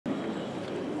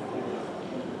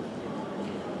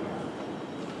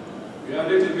We are a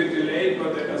little bit delayed,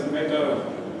 but that doesn't matter.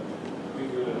 We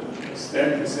will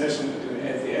extend the session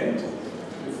at the end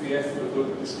if we have a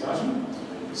good discussion.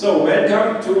 So,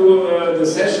 welcome to the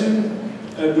session,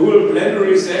 a dual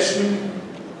plenary session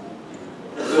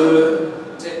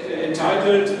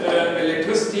entitled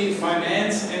Electricity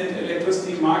Finance and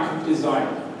Electricity Market Design.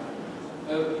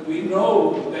 We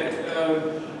know that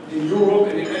in Europe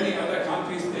and in many other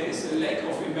countries there is a lack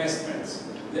of investments.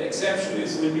 The exception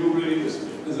is renewable industry,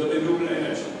 the renewable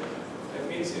energy. That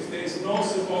means if there is no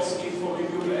support scheme for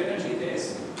renewable energy, there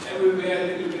is everywhere a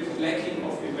little bit lacking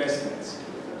of investments.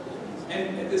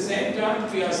 And at the same time,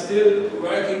 we are still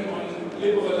working on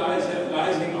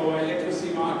liberalizing our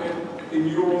electricity market in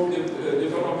Europe,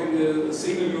 developing the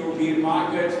single European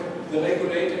market. The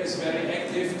regulator is very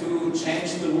active to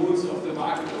change the rules of the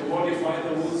market, to modify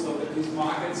the rules so that these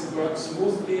markets work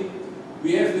smoothly.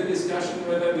 We have the discussion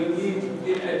whether we need,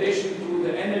 in addition to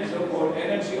the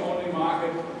energy-only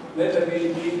market, whether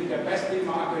we need a capacity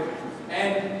market.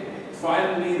 And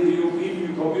finally, the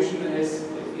European Commission has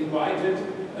invited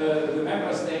the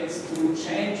member states to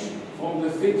change from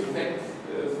the fixed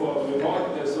for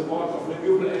the support of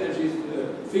renewable energy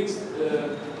fixed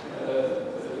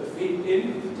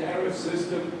feed-in tariff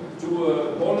system to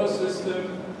a bonus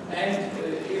system and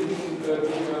even to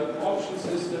an option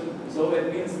system. So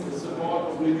that means the support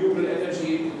of renewable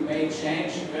energy may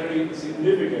change very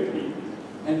significantly.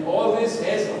 And all this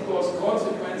has, of course,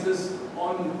 consequences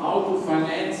on how to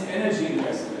finance energy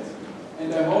investments.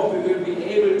 And I hope we will be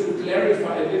able to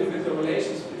clarify a little bit the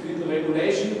relations between the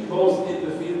regulation, both in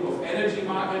the field of energy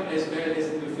market as well as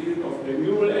in the field of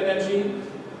renewable energy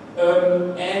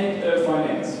and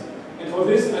finance. And for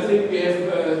this, I think we have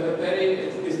a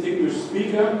very distinguished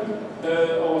speaker.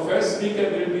 Our first speaker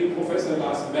will be Professor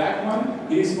Lars Bergman.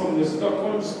 He is from the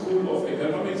Stockholm School of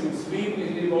Economics in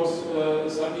Sweden. He was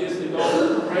some years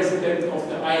ago president of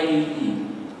the IAEE.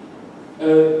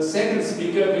 Second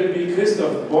speaker will be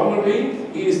Christophe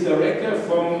Bonnery. He is director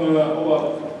from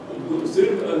our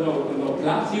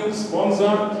platinum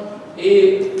sponsor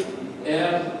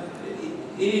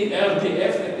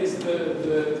ERDF, that is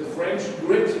the French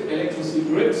Electricity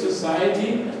Grid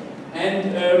Society,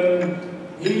 and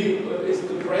he is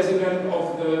the president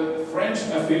of the French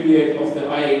affiliate of the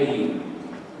IAEE.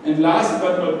 And last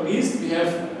but not least, we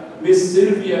have Ms.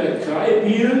 Silvia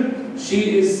Kreibiehl.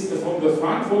 She is from the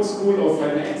Frankfurt School of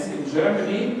Finance in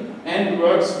Germany and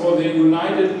works for the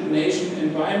United Nations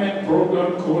Environment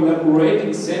Program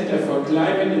Collaborating Center for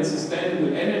Climate and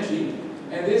Sustainable Energy.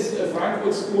 And this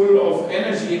Frankfurt School of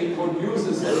Energy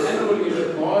produces an annual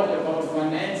report about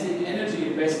financing energy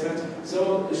investment.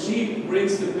 So she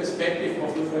brings the perspective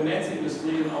of the finance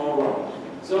industry in our round.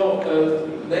 So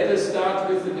let us start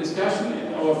with the discussion.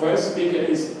 And our first speaker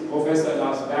is Professor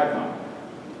Lars Bergman.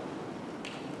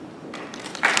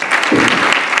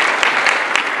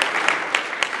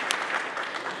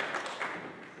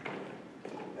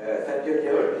 Thank you,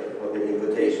 Georg, for the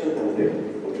invitation and the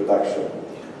introduction.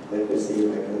 Let me see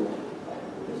if I can do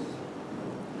this.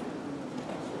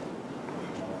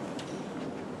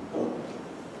 Oh.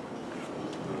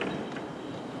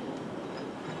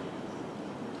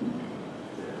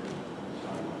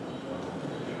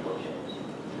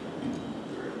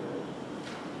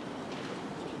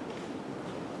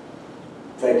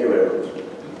 Thank you very much.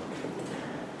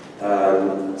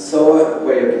 So,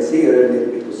 where you can see here a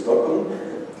little bit of Stockholm,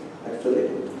 actually.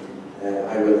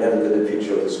 I will end with a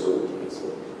picture of the school.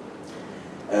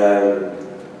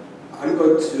 I'm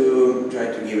going to try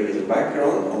to give a little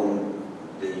background on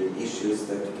the issues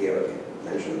that Georg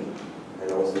mentioned,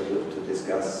 and also to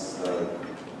discuss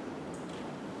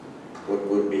what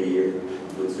would be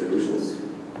good solutions.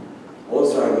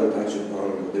 Also, I will touch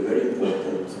upon the very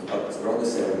important, but rather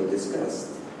seldom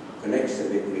discussed, connection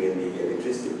between the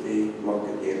electricity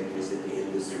market, the electricity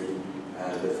industry,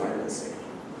 and the finance sector.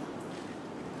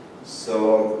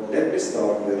 So, let me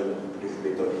start with a little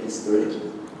bit of history.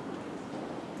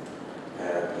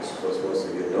 As most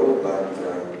of you know, but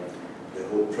the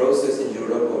whole process in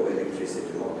Europe of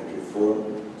electricity market reform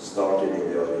started in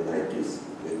the early 90s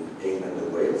with England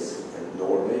and Wales and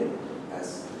Norway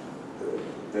as the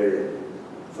very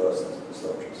first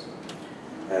starters.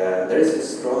 There is a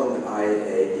strong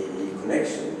IAEE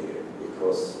connection here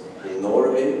because in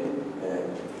Norway,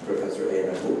 Professor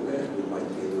who might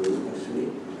be in the room actually,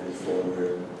 and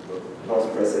former past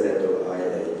president of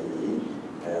IAEE,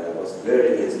 was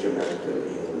very instrumental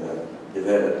in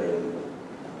developing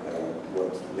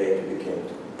what later became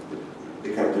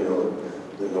to know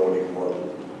the Nordic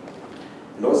model.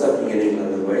 And also I think in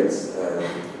England and Wales,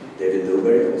 David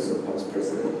Newberry, also past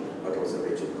president, but also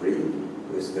Richard Green,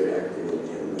 who is very active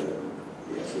in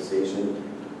the association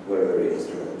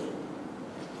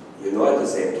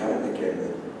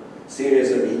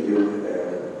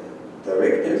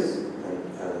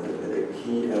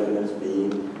problems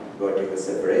being vertical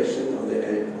separation of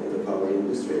the power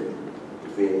industry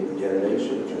between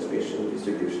generation, transmission,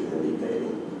 distribution, and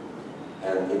retailing,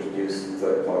 and introduce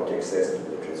third-party access to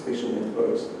the transmission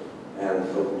networks, and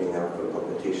opening up for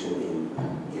competition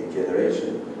in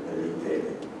generation and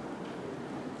retailing.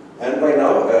 And by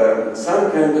now,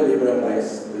 some kind of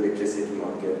liberalized electricity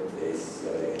market is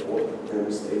in all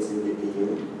member states in the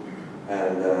EU,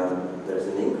 and there's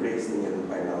an increasing and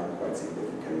by now quite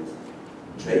significant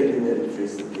trade in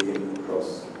electricity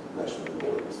across national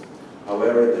borders.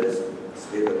 However, there's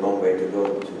still a long way to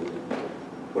go to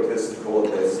what is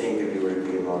called the single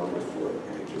European market for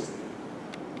electricity.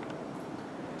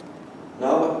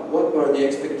 Now, what were the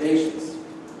expectations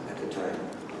at the time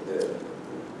of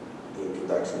the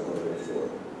introduction of the reform?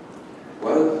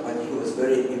 Well, I think it was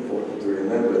very important to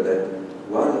remember that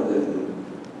one of the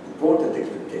important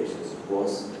expectations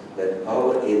was that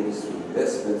power industry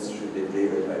investments should be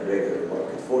driven by regular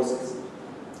market forces.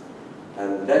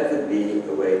 And that would be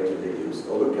a way to reduce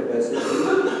overcapacity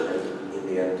and in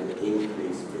the end to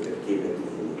increase productivity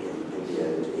in the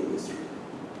energy industry.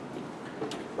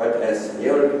 But as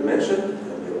Georg mentioned,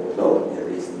 and we all know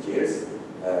in recent years,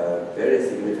 very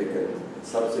significant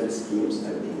subsidy schemes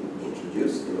have been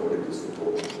introduced in order to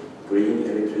support green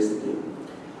electricity,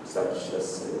 such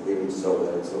as wind,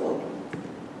 solar, and so on.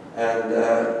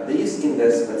 And these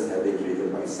investments have been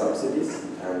driven by subsidies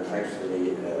and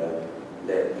actually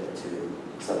led to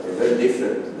something very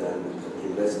different than an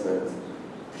investment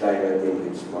climate in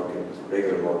which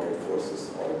regular market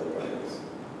forces are the drivers.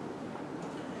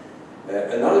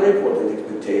 Another important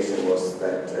expectation was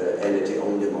that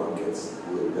energy-only markets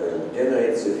would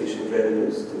generate sufficient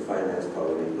revenues to finance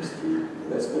power industry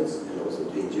investments and also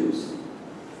to induce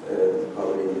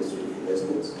power industry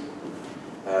investments.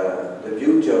 The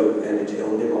beauty of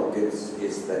energy-only markets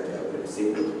is that they are very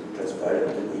simple,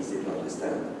 transparent, and easy to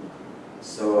understand.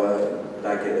 So,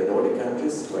 like in the Nordic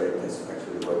countries, where it has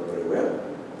actually worked very well,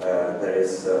 there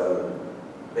is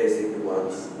basically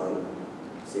one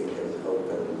single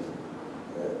open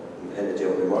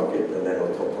energy-only market, and then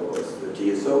on top of us, the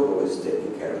TSO, who is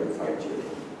taking care of the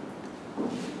fine-tuning.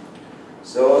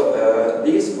 So,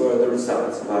 these were the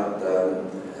results, but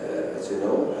as you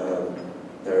know,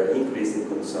 there are increasing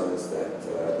concerns that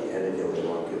the energy-only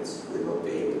markets will not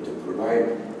be able to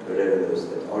provide the revenues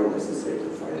that are necessary to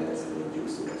finance and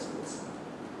induce investments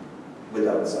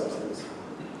without subsidies.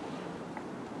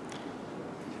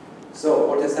 So,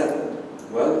 what has happened?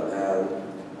 Well,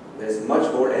 there's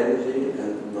much more energy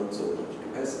and not so much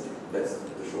capacity. That's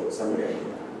the short summary.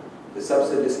 The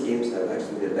subsidy schemes have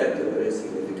actually led to a very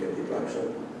significant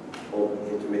reduction of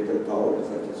intermittent power,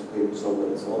 such as wind, solar,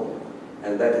 and so on.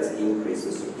 And that has increased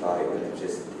the supply of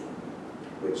electricity,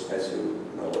 which, as you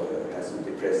know, has a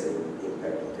depressing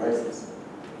impact on prices.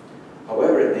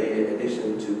 However, the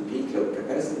addition to peak load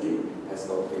capacity has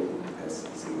not been as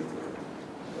significant.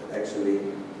 Actually,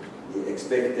 the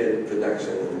expected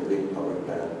production in the wind power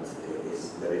plant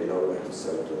is very low at a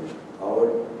certain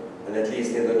hour. And at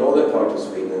least in the northern part of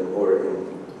Sweden or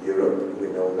in Europe, we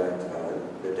know that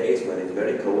the days when it's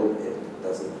very cold, it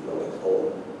doesn't blow at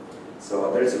all.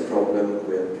 So there is a problem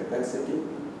with capacity,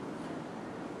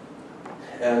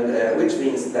 and which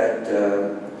means that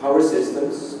power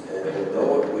systems,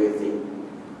 although we think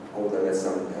of them as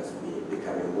some has been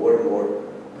becoming more and more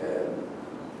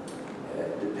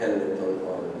dependent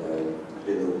on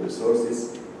renewable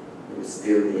sources, we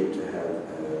still need to have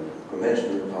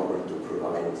conventional power to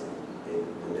provide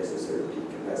the necessary peak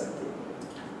capacity.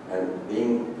 And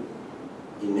being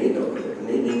in need of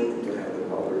needing to have the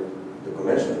power, the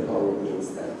conventional power means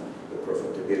that the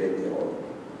profitability of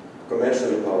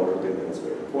conventional power remains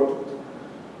very important.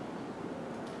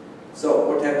 So,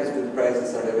 what happens with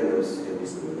prices and revenues in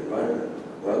this new environment?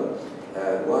 Well,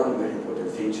 one very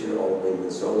important feature of wind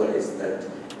and solar is that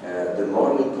the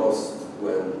marginal cost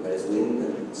when there is wind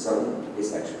and sun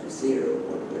is actually zero,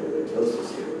 or very close to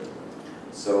zero.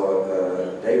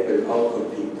 So they will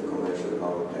outcompete the conventional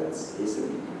power plants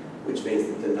easily, which means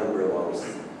that the number of hours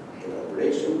in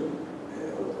operation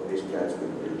of these plants will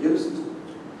be reduced,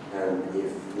 and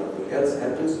if nothing else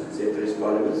happens, ceteris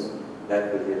paribus,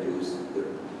 that will reduce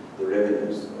the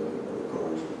revenues of the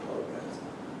conventional power plants.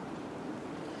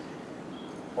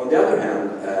 On the other hand,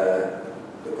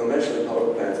 the conventional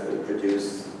power plants will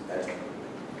produce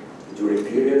during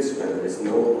periods when there is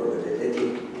no or very little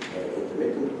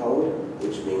intermittent power,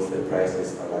 which means that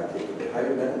prices are likely to be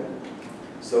higher than.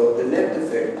 So the net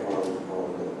effect on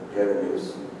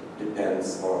revenues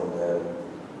depends on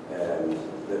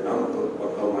the number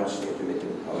of how much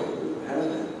intermittent power we will have,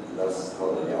 and thus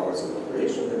how many hours of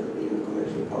operation there will be in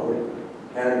conventional power,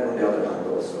 and on the other hand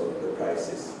also the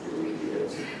prices during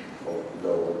periods of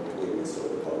low wind and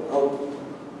solar power output.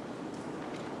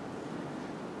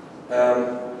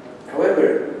 However,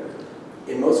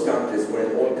 in most countries, or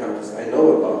in all countries I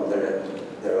know about,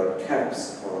 there are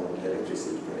caps on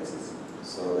electricity prices,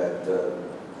 so that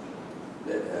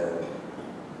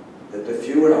the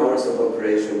fewer hours of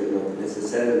operation will not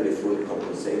necessarily fully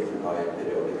compensate for high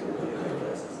periodically high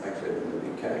prices. Actually, there will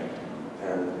be cap,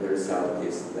 and the result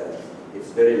is that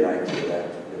it's very likely that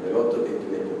with a lot of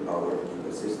intermittent power in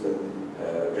the system,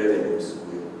 revenues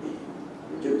will be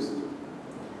reduced.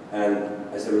 And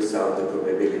as a result, the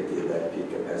probability that peak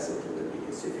capacity will be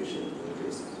insufficient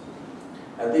increases.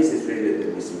 And this is really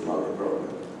the missing money problem,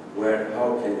 where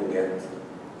how can you get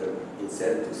the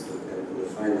incentives and the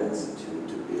finance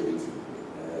to build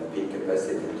peak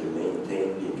capacity, to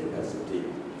maintain peak capacity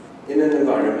in an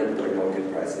environment where market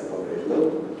prices are very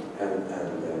low,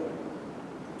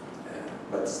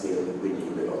 but still we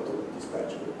need a lot of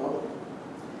dispatchable power.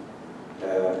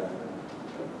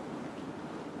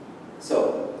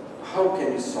 So, how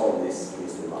can you solve this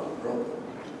missing money problem?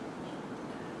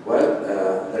 Well,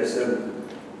 there is a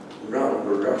run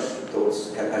or rush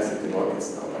towards capacity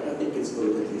markets now, and I think it's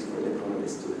good, at least for an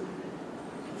economist, to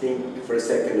think for a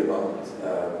second about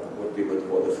what we would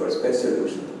call the first best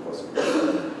solution possible.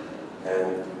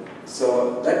 And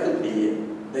so that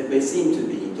may seem to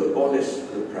be to abolish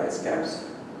the price caps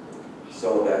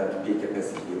so that peak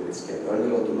capacity units can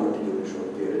earn a lot of money during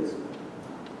short periods.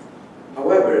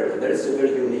 However, there is a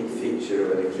very unique feature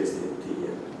of electricity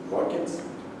markets,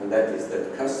 and that is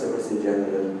that customers in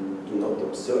general do not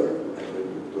observe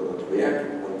and do not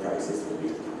react on prices in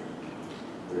real time.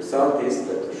 The result is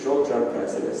that the short-run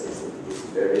price elasticity is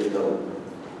very low,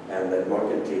 and that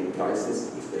market clean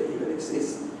prices, if they even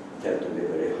exist, tend to be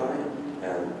very high,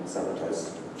 and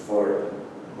sometimes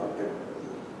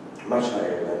much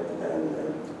higher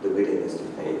than the willingness to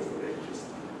pay for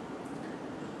electricity.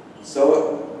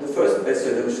 So the first best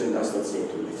solution does not seem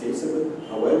to be feasible.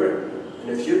 However,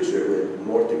 in the future, with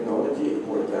more technology,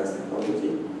 more advanced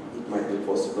technology, it might be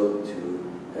possible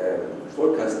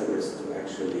for customers to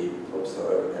actually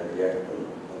observe and react on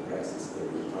prices in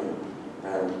real time,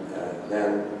 and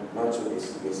then much of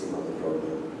this missing money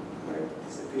problem might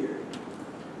disappear.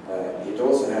 It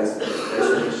also has a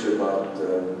special issue about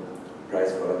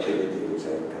price volatility, which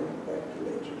I'll come back to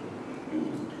later.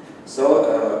 So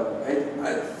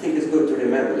I think it's good to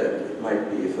remember that it might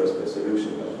be a first best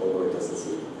solution, but although it doesn't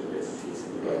seem to be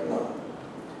feasible right now.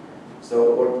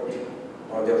 So what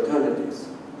are the alternatives?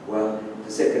 Well,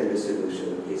 the second best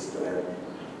solution is to have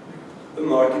a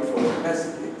market for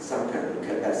capacity, some kind of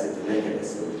capacity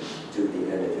mechanism to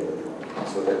the energy of the market,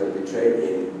 so that will be traded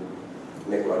in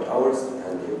megawatt hours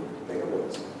and in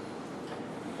megawatts.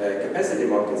 Capacity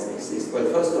markets exist. Well,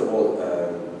 first of all,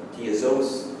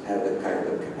 TSOs have a kind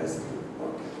of capacity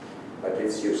market, but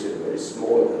it's usually very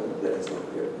small, and that is not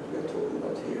what we are talking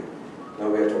about here. Now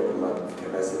we are talking about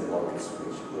capacity markets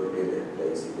which really play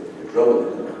a significant role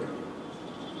in the market.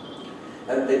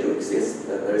 And they do exist.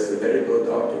 There is a very good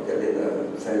article in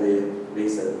a fairly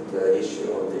recent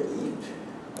issue on the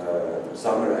EEP,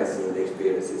 summarizing the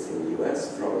experiences in the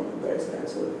US from Bergman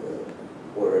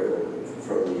or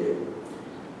from the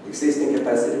existing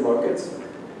capacity markets.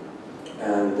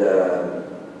 And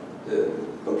the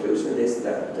conclusion is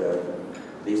that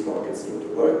these markets seem to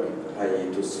work,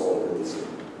 i.e. to solve the missing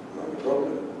money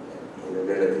problem in a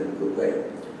relatively good way.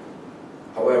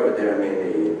 However, there are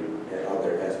many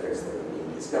other aspects that are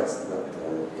being discussed, but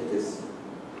it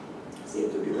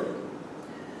seems to be working.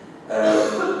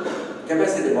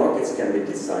 Capacity markets can be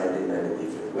designed in many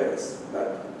different ways,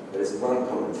 but there is one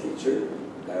common feature.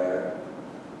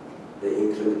 They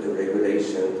include the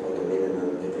regulation of the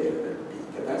minimum available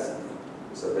peak capacity.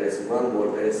 So there is one more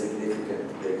very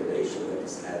significant regulation that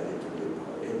is added to the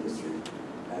power industry,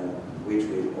 and which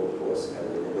will, of course, have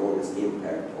an enormous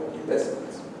impact on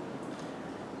investments.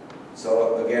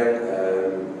 So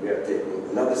again, we are taking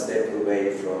another step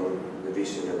away from the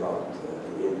vision about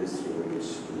an industry in which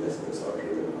investments are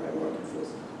driven by market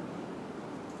forces.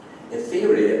 In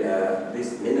theory,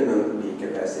 this minimum peak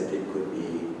capacity could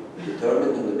be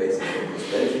determined on the basis of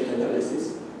cost-benefit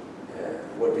analysis.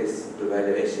 What is the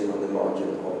valuation on the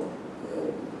margin of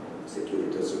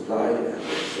security of supply, and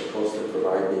what's the cost of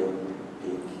providing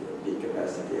peak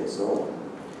capacity, and so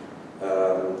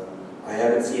on. I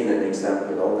haven't seen an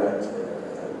example of that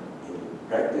in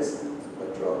practice,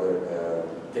 but rather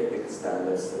technical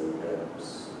standards and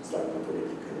perhaps slightly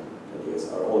political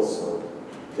ideas are also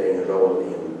playing a role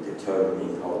in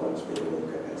determining how much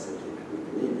minimum capacity we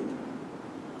believe in.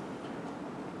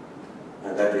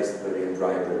 And that is the real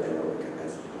driver then of the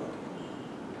capacity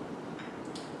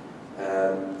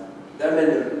there are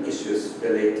many issues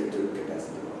related to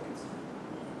capacity markets.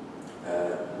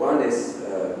 One is,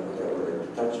 what I already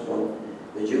touched upon,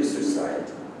 the user side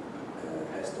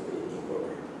has to be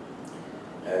incorporated.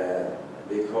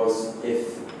 Because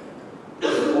if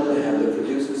you only have the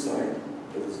producer side,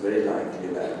 it is very likely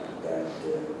that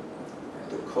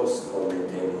the cost of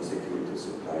maintaining security of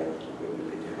supply will be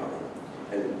pretty high.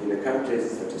 And in the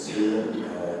countries such as Sweden,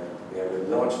 we have a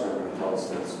large number of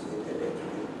households with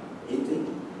electrical heating,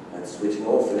 and switching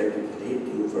off electrical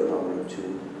heating for an hour or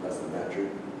two doesn't matter.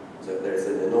 So there is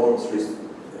an enormous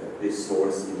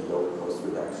resource in low-cost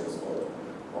reductions of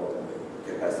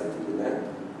capacity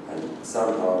demand, and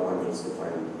somehow one needs to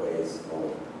find ways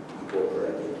of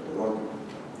incorporating the market.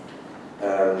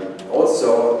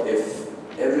 Also, if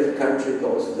every country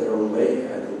goes their own way,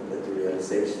 I think that the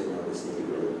realization of the single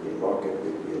European market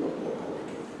will be a lot more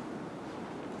complicated.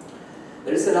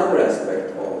 There is another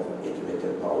aspect of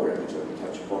intermittent power, which I will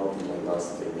touch upon in my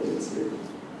last 3 minutes here,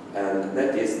 and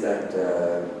that is that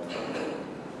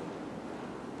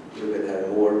you will have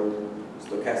more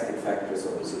stochastic factors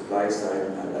on the supply side,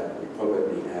 and that will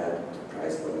probably add to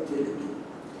price volatility.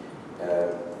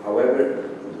 However,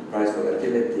 price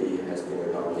volatility has been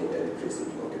around in the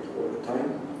electricity market all the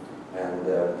time, and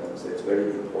so it's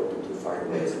very important to find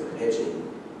ways of hedging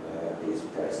these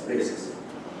price risks.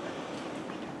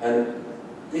 And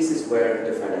this is where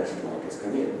the financial markets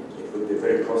come in. It would be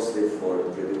very costly for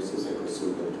producers and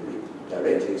consumers to be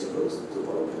directly exposed to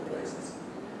volatile prices.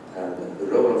 And the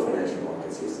role of financial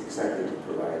markets is exactly to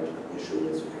provide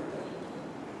insurance against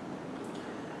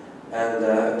that. And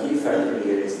a key factor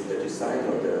here is the design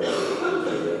of the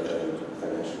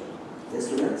financial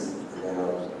instruments. And then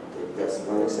I'll take just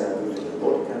one example in the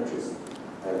Nordic countries,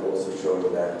 and also show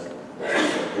that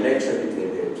connection between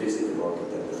the electricity market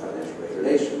and the financial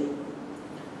regulation.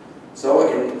 So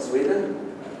in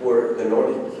Sweden, or the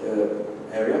Nordic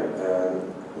area,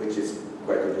 which is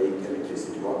quite a big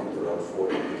electricity market, around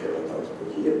 40 terawatt-hours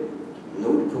per year.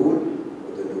 Nord Pool,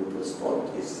 or the Nord Pool spot,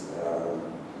 is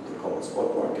the common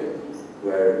spot market,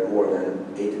 where more than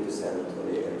 80% of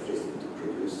the electricity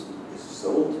produced is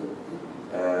sold.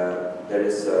 There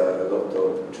is a lot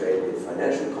of trade with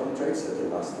financial contracts at the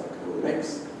Nasdaq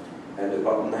UNEP, and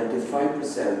about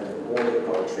 95% of all the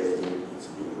power trading is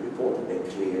being reported and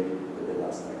cleared with the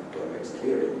Nasdaq UNEP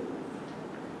clearing.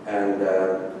 And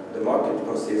the market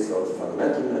consists of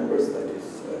fundamental members, that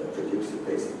is producers,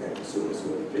 basically, and consumers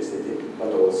of electricity,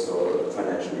 but also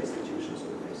financial institutions of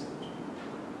electricity.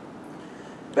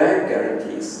 Bank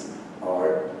guarantees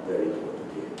are very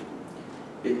important here,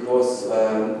 because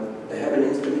they have an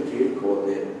instrument here called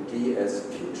the DS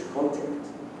future contract,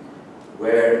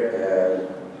 where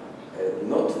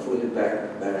not fully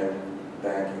backed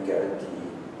bank guarantee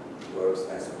works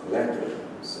as a collateral.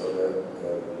 So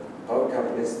the power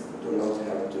companies do not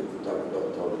have to put up a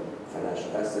lot of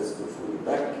financial assets to fully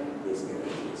back these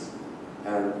guarantees.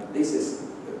 And this is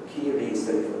a key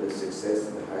reason for the success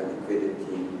and the high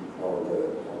liquidity of the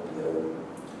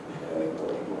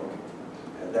Nordic market.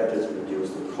 And that has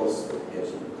reduced the cost of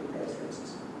hedging the price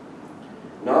risks.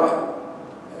 Now,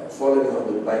 following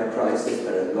on the bank crisis,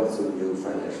 there are lots of new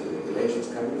financial regulations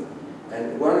coming,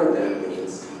 and one of them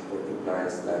means or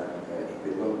implies that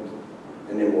it will not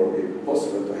anymore be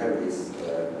possible to have these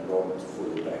not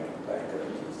fully backed bank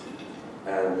guarantees.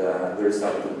 And the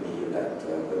result will be that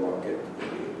the market will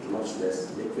be much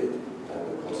less liquid, and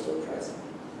the cost of price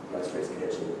risk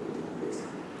hedging will increase.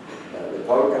 The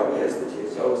power companies, the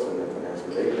TSOs, and the financial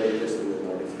regulators in the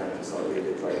Nordic countries are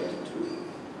really trying to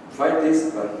fight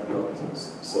this, but not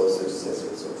so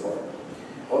successful so far.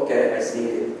 Okay, I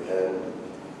see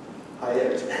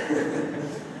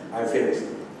I'm finished.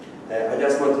 I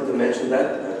just wanted to mention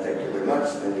that. Thank you very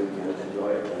much, and you can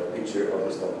enjoy a picture of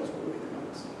the Stockholm School of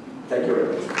Economics. Thank you very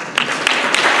much.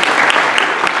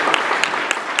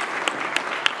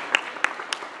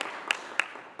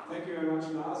 Thank you very much,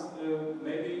 Lars.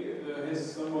 Maybe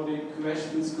has somebody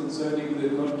questions concerning the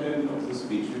content of the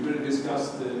speech? We will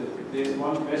discuss there's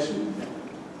one question.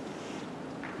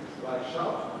 Like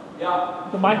shout? Yeah.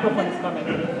 The microphone is coming.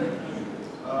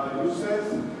 You said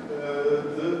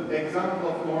the example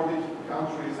of Nordic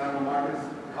countries and the markets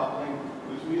coupling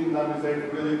between them is a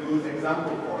really good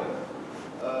example for it.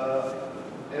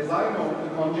 As I know, the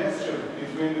congestion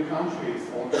between the countries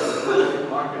on the Nordic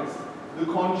markets, the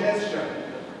congestion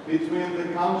between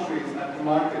the countries at the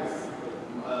markets,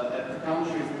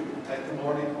 at the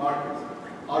Nordic markets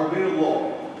are very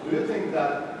low. Do you think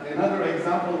that another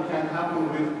example can happen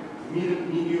with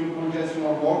medium congestion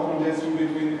or more congestion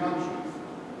between the countries?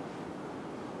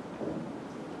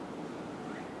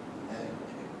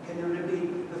 Can you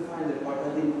repeat the final part? I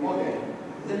didn't hear. Okay.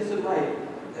 There is a mic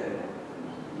there.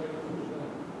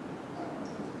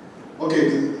 Okay,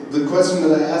 the question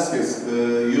that I ask is,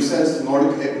 you said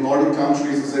Nordic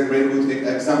countries is a very good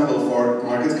example for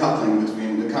market coupling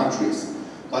between the countries.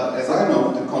 But as I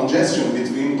know, the congestion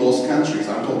between those countries,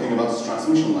 I'm talking about the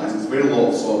transmission lines, is very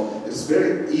low. So it's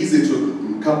very easy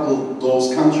to couple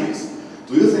those countries.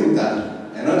 Do you think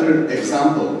that another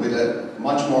example with a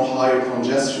much more higher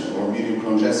congestion or medium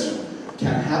congestion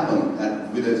can happen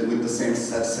with the same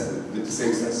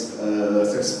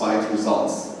satisfied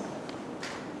results?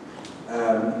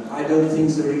 I don't think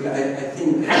so really. I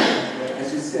think,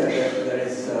 as you said, there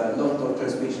is a lot of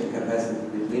transmission capacity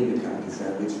between the countries,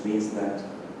 which means that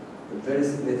a very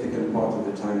significant part of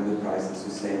the time the price is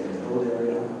the same in the whole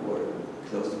area or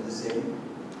close to the same.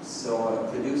 So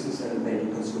producers and maybe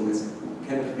consumers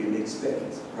cannot really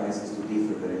expect prices to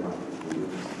differ very much.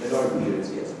 There are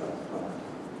periods, yes, but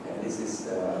this is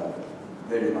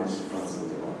very much runs in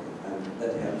the market, and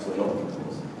that helps a lot, of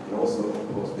course. And also,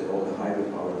 of course, with all the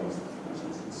hydropower machines.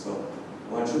 So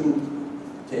one shouldn't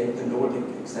take the Nordic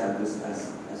examples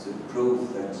as a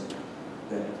proof that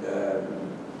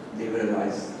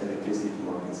liberalized electricity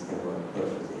markets can work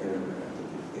perfectly everywhere. I think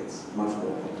it's much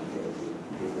more complicated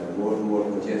with more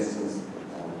congestions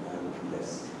and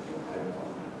less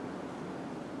hydropower.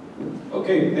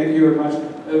 Okay, thank you very much.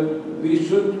 We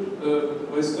should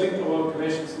restrict our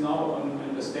questions now on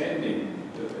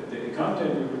understanding the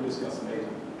content we will discuss later.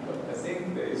 But I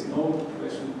think there is no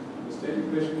question. Understanding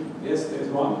question? Yes, there is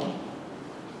one.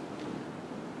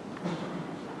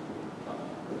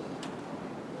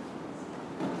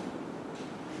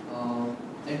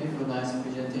 Thank you for nice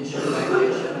presentation. My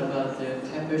question about the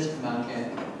capacity market.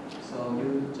 So you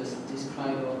just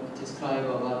describe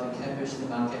about the capacity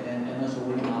market and energy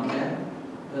volume market.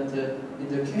 But in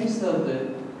the case of the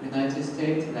United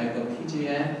States, like the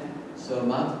PJM, so the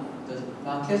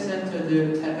market center,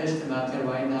 the capacity market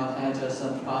right now has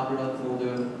some problem for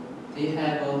they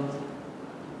have a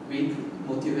weak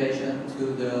motivation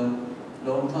to the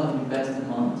long-term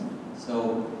investment.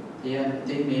 So they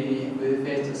maybe will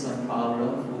face some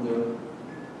problem for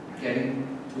getting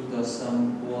to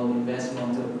some more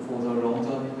investment for the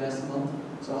long-term investment.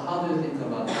 So how do you think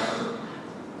about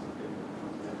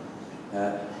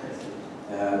that?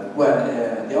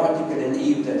 The article in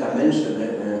EU that I mentioned,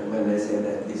 when they say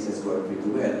that this has worked pretty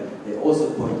well, they also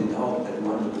pointed out that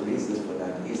one of the reasons for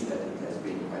that is that it has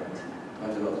been quite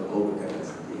a lot of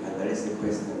overcapacity, and there is a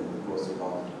question, of course,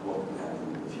 about what will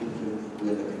happen in the future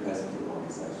when the capacity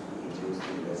markets actually induce the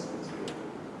investments for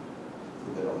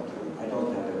the long term. I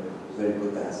don't have a very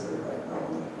good answer right now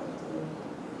on that, but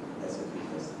that's a big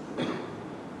question.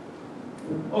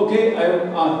 Okay, I will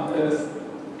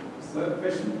third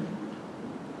question.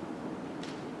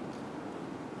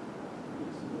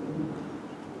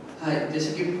 Hi,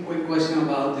 just a quick question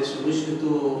about the solution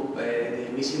to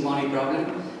the missing money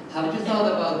problem. Have you thought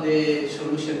about the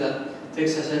solution that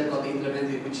Texas ERCOT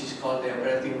implemented, which is called the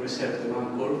operating reserve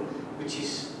demand curve, which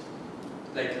is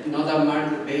like not a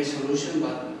market-based solution,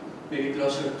 but maybe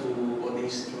closer to what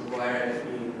is required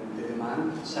in the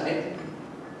demand side?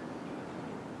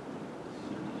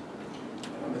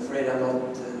 I'm afraid I'm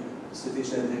not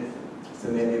sufficiently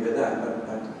familiar with that,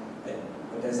 but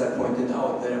as I pointed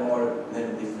out, there are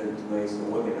many different ways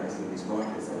of organizing these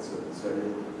markets, and so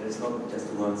there's not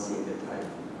just one single type.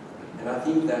 And I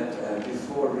think that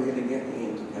before really getting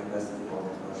into capacity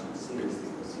market, one should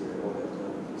seriously consider all the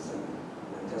alternatives. And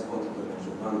I just wanted to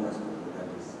mention one aspect of that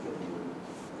is getting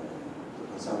the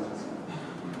consumption side,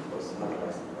 because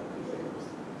otherwise it might be very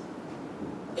costly.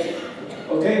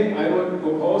 Okay, I would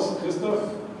propose,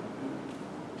 Christoph,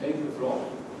 take the floor.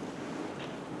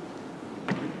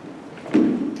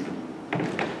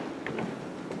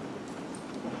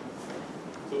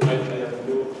 I have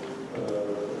no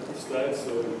slides,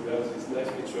 so we have this nice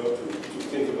picture to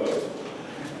think about.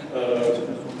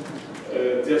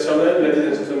 Dear Chairman,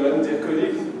 ladies and gentlemen, dear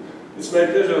colleagues, it's my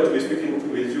pleasure to be speaking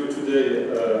with you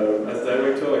today as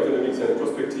Director of Economics and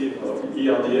Prospective of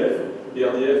ERDF.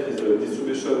 ERDF is a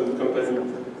distribution company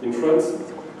in France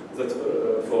that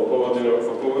for power,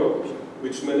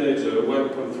 which manage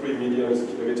 1.3 million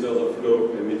kilometers of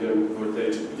low and medium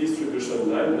voltage distribution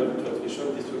line, not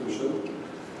transmission, distribution,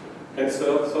 and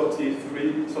serve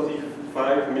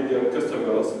 35 million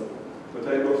customers. But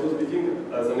I am also speaking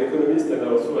as an economist and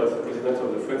also as president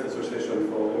of the French Association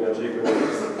for Energy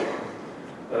Economics.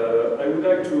 I would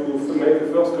like to make a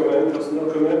first comment, personal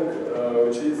comment,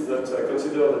 which is that I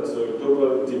consider that the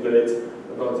global debate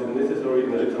about the necessary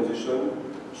energy transition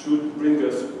should bring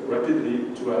us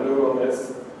rapidly to an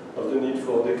awareness of the need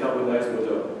for decarbonized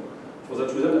model. For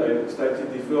that reason, I slightly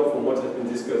differ from what has been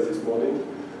discussed this morning.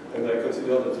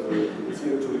 consider that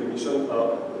CO2 emissions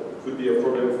could be a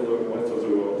problem for the rest of the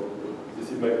world.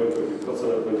 This is my point of view,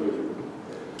 personal point of view.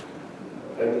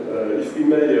 And if we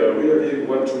may really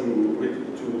want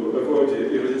to avoid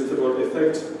the irresistible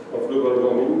effect of global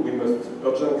warming, we must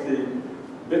urgently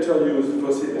better use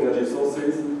fossil energy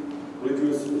sources,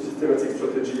 reduce the systematic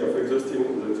strategy of exhausting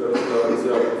the traditional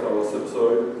reserve of our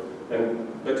subsoil,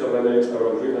 and better manage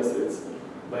our green assets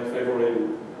by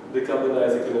favoring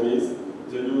decarbonized economies,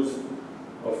 the use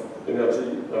of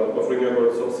energy, of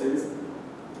renewable sources,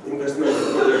 investment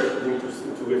in projects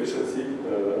linked to efficiency,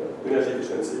 energy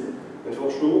efficiency, and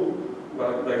for sure,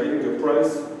 by giving a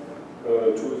price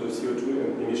to the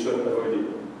CO2 emission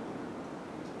avoided.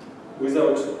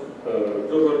 Without a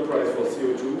global price for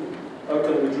CO2, how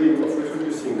can we dream of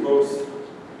reproducing both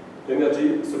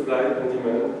energy supply and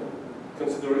demand?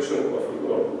 Consideration of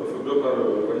a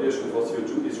global valuation for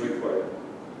CO2 is required.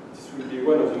 This will be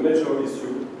one of the major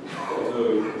issues of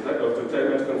the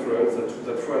climate conference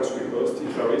that France will host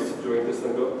in Paris during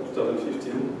December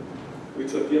 2015,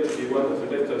 which appeared to be one of the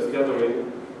latest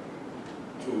gatherings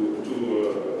to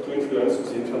influence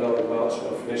the internal march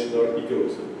of national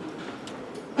egos.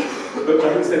 But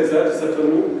having said that, this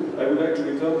afternoon, I would like to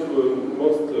return to a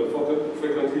most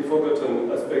frequently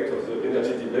forgotten aspect of the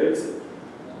energy debates,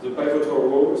 the pivotal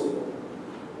roles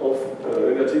of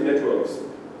energy networks,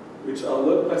 which are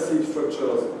not passive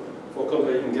structures for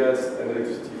conveying gas and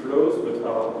electricity flows, but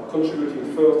are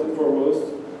contributing first and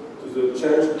foremost to the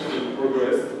change in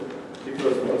progress,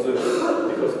 because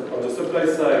on the supply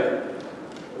side,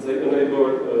 they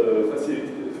enable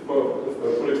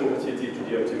production facility to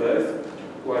be optimized,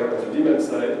 while on the demand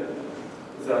side,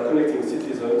 they are connecting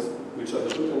citizens which have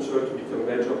the potential to become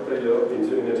major players in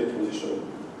the energy transition.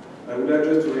 I would like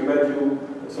just to remind you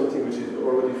something which is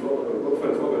already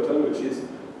often forgotten, which is,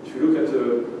 if you look at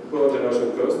the power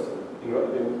generation cost in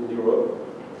Europe,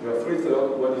 you have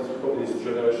 3/3. One is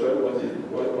generation,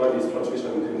 one is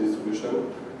transmission and distribution,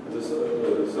 and the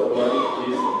third one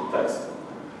is tax.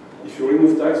 If you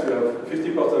remove tax, you have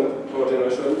 50% power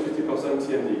generation, 50%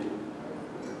 T&D.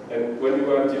 And when you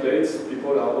have debates,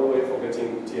 people are always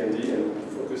forgetting T&D and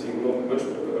focusing a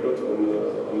lot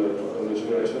on the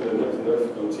generation and not enough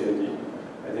on T&D.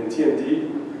 And in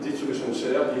T&D, distribution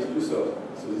share is 2/3.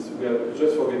 So we are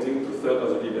just forgetting 2/3 of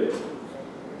the debate.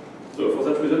 So for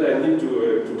that reason, I need to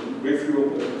give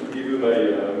you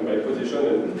my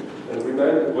position and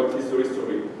remind what is the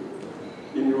history.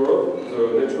 In Europe,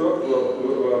 the network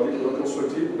were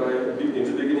constructed in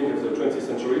the beginning of the 20th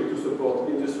century to support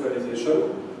industrialization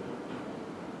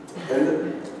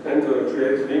and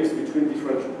create links between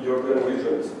different European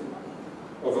regions.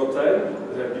 Over time,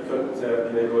 they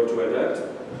have been able to adapt,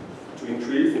 to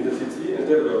increase in the city and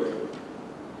develop.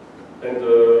 And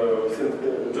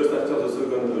just after the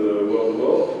Second World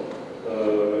War,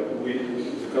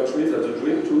 the countries had a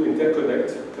dream to interconnect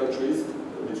countries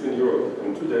between Europe.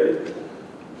 And today,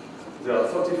 there are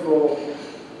 34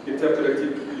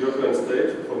 interconnected European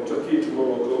states, from Turkey to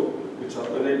Morocco, which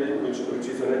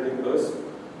is enabling us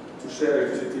to share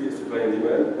electricity supply and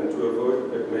demand and to avoid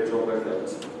major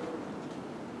blackouts.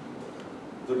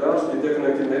 The large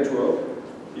interconnected network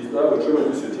is now a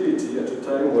tremendous utility at a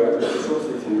time where the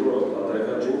resources in Europe are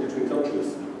diverging between countries.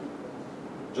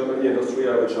 Germany and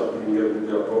Austria, which are giving up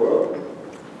nuclear power,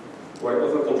 while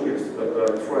other countries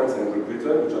like France and Great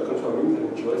Britain, which are confirming their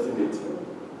interest in it.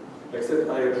 Except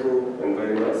hydro and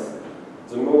biomass,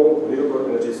 the more renewable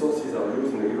energy sources are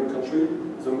used in a given country,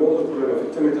 the more the problem of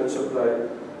intermittent supply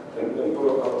and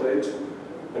power outage,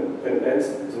 and hence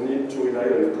the need to rely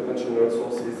on conventional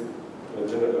sources to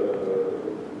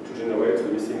generate the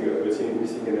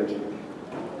missing energy.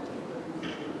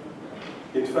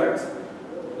 In fact,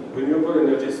 renewable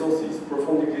energy sources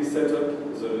profoundly set up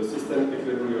the system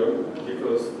equilibrium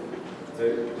because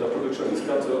their production is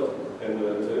scattered and the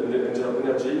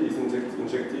energy is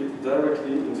injected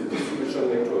directly in the distribution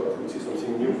network, which is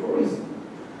something new for us.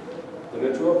 The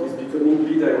network is becoming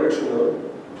bidirectional,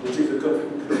 which is a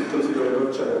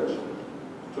considerable challenge.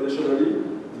 Traditionally,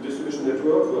 the distribution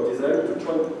network were designed to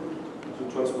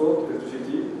transport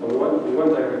electricity in one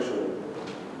direction,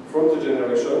 from the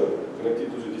generation connected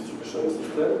to the distribution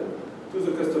system to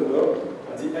the customer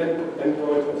at the end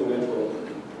point of the network.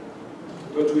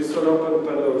 But with solar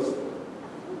panels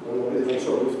on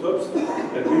residential rooftops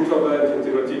and wind turbines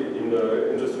integrated in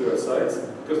industrial sites,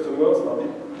 customers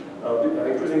are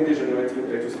increasingly generating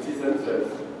electricity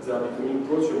themselves. They are becoming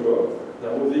prosumer. They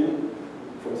are moving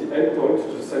from the end point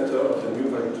to the center of the new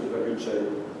value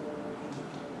chain.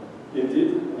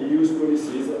 Indeed, EU's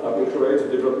policies have encouraged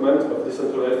the development of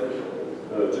decentralized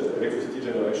electricity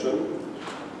generation,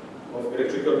 of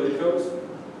electrical vehicles,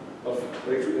 of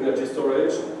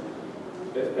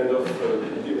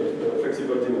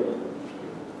electrical demand.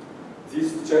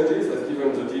 These changes have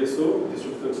given the DSO,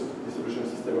 distribution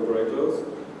system operators,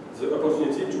 the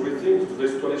opportunity to rethink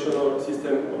the traditional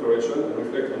system operation and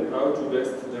reflect on how to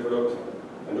best develop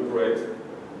and operate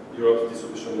Europe's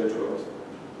distribution networks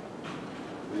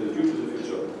with a view to the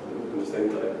future at the same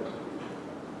time.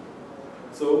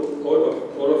 So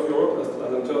all of Europe has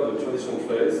entered the transition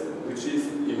phase, which is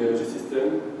in energy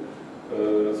system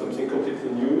something completely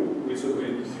new, which will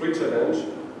be three challenges: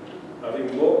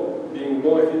 being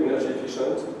more energy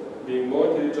efficient, being more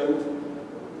intelligent,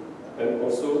 and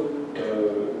also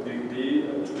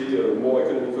to be more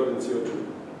economical in CO2.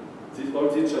 All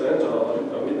these challenges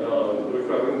are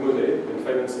requiring money and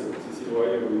financing. This is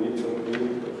why we need to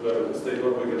have a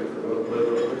stable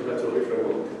regulatory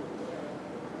framework.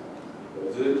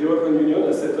 The European Union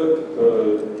has set up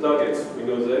targets. We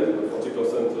know them: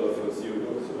 40% of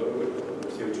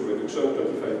CO2 reduction,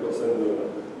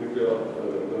 25% nuclear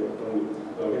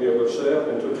renewable share,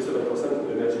 and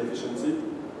 27% energy efficiency.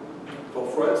 For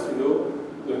France, you know,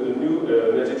 the new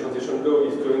energy transition law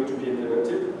is going to be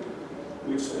implemented,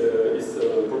 which is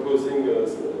proposing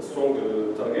strong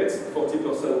targets: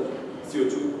 40%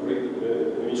 CO2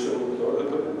 emission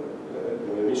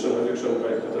reduction by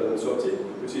 2030,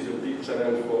 which is a big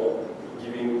challenge for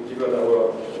given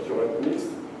our current mix.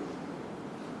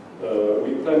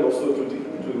 We plan also to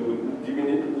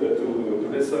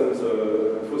lessen the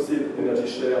fossil energy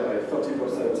share by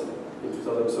 30% in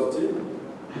 2030.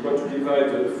 We want to divide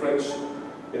the French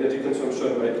energy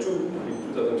consumption by 2 in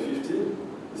 2050.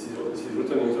 This is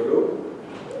written in the law.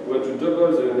 We want to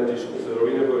double the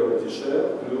renewable energy share.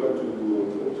 We want to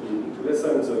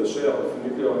lessen the share of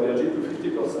nuclear energy to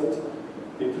 50%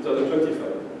 in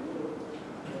 2025.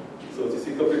 So this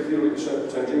is completely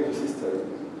changing the system.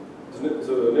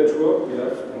 The network will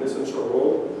have an essential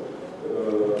role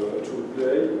to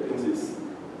play in this.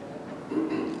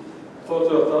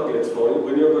 Further targets for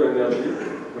renewable energy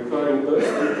requiring us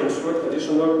to construct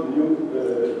additional new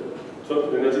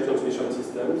energy transmission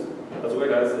systems as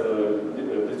well as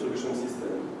distribution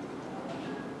systems.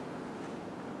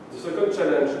 The second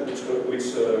challenge which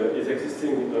is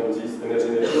existing on this energy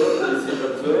network is the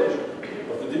upsurge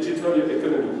of the digital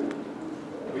economy.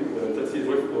 That is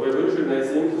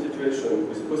revolutionizing the situation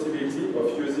with the possibility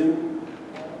of using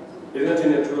energy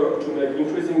network to make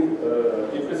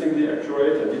increasingly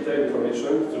accurate and detailed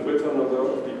information to a greater number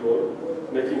of people,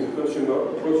 making the consumer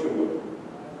a prosumer.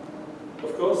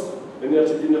 Of course,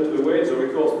 energy did not await the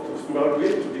recourse to smart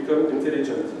grid to become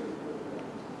intelligent.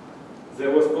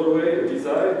 There was always a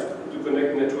desire to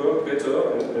connect network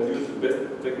better and use the best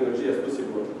technology as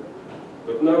possible.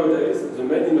 But nowadays, the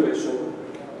main innovation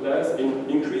lies in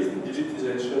increased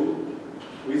digitization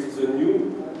with the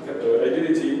new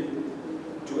ability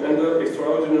to handle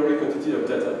extraordinary quantity of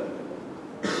data.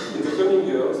 In the coming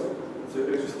years, the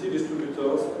electricity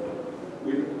distributors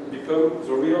will become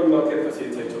the real market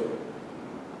facilitator,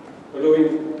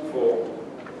 allowing for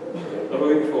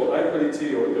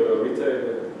high-quality retail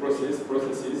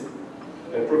processes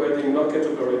and providing market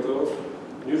operators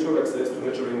neutral access to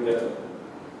measuring data.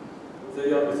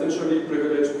 They are essentially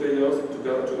privileged players to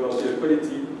guarantee the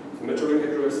quality, the measuring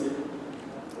accuracy,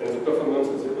 and the performance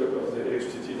of the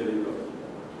electricity delivered.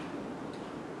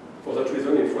 For that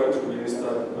reason, in France, we will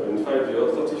install in 5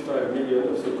 years 35 million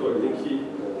of so-called Linky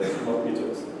smart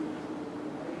meters.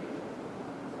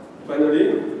 Finally,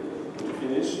 to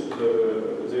finish,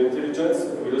 the intelligence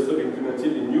will also be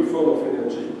implemented in new form of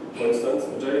energy. For instance,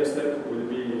 a giant step will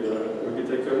be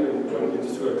taken when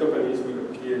industrial companies will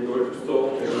be able to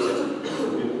store electricity.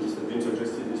 This has been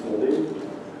suggested this morning.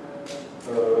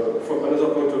 From another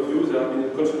point of view, there have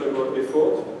been considerable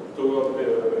effort toward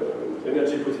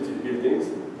energy-positive buildings.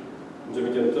 In the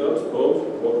medium term, homes,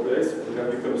 workplace will have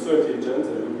become so intelligent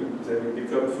that they will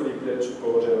become fully fledged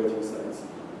power-generating sites.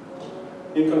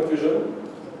 In conclusion,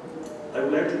 I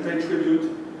would like to pay tribute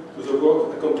to the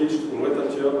work accomplished in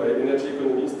Antalya by energy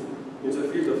economists in the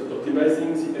field of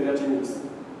optimizing the energy mix,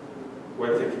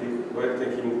 while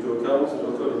taking into account the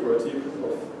local imperative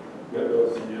of the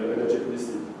energy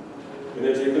policy.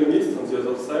 Energy economists, on the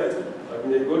other side, have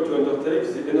been able to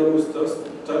undertake the enormous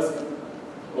task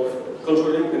of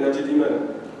controlling energy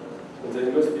demand, and they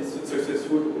must be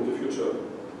successful in the future.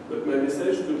 But my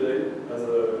message today, as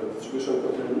a distribution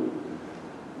company,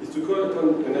 is to call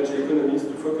upon energy economists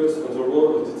to focus on the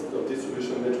role of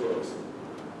distribution networks,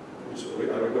 which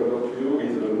I remember to you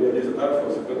is nearly half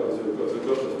of the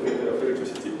cost of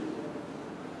electricity.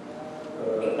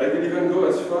 I will even go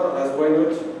as far as why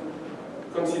not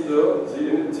consider the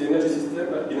energy system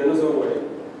in another way.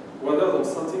 Rather than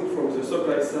starting from the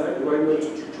supply side, why not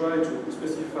try to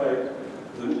specify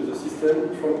the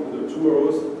system from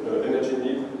tomorrow's energy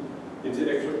need in the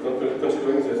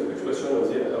considering the expression of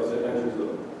the end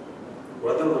user.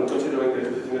 Rather than considering the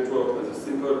electricity network as a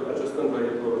simple adjustment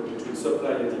variable between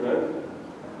supply and demand,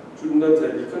 should not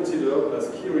be considered as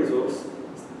key resource,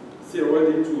 still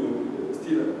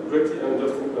greatly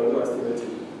underestimated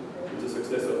in the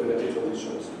success of energy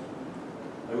transitions.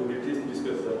 I will be pleased to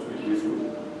discuss that with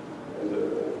you and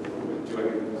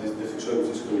during this discussion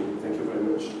this coming. Thank you very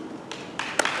much.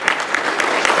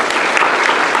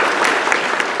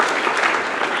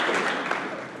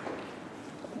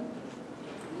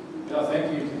 Thank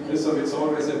you, Christoph. It's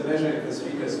always a pleasure if the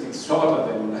speaker speaks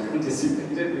shorter than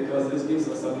anticipated, because this gives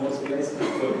us the most space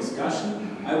for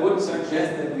discussion. I would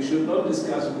suggest that we should not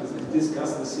discuss the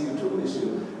CO2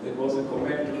 issue. That was a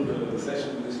comment to the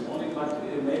session this morning, but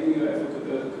maybe you have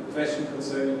a question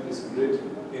concerning this grid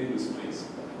industries.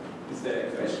 Is there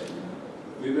a question?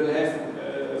 We will have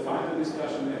a final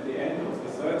discussion at the end of the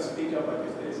third speaker, but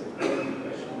if there is a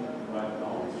question right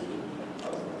now, I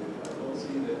don't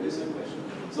see there is a question.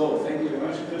 So, thank you very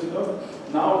much,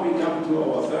 Christoph. Now we come to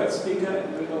our third speaker,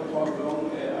 and we will not talk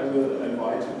long. I will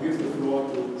give the floor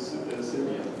to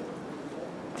Silvia.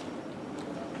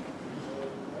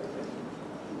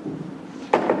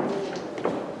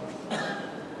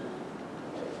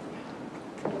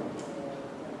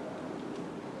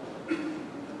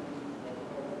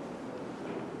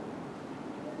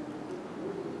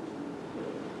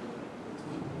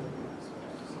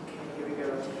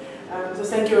 So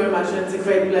thank you very much, and it's a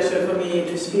great pleasure for me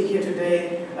to speak here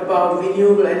today about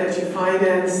renewable energy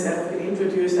finance. As I've been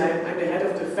introduced, I'm the head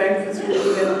of the Frankfurt School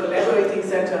Collaborating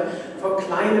Center for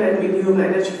Climate and Renewable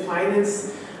Energy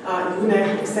Finance.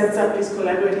 UNEP sets up these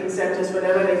collaborating centers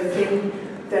whenever they think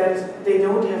that they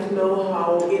don't have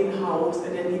know-how in-house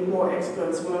and they need more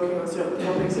experts working on certain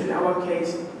topics, in our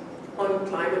case, on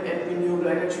climate and renewable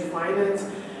energy finance.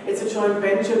 It's a joint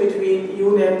venture between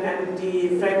UNEP and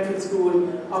the Frankfurt School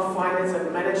of Finance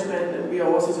and Management, and we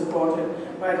are also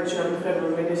supported by the German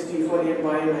Federal Ministry for the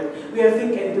Environment. We are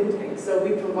think and do things, so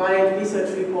we provide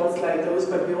research reports like those,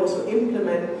 but we also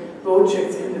implement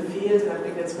projects in the field, and I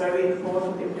think that's very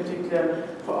important, in particular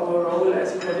for our role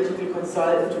as a political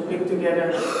consultant, to bring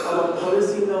together our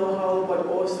policy know-how, but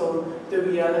also the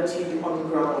reality on the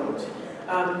ground.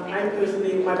 I'm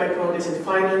personally, my background is in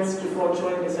finance. Before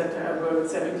joining the center, I worked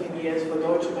 17 years for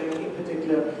Deutsche Bank, in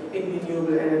particular in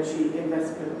renewable energy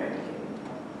investment banking.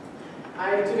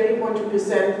 I today want to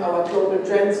present our Global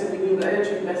Trends in Renewable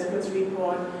Energy Investments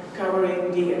report,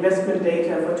 covering the investment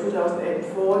data for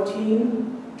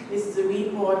 2014. This is a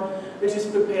report which is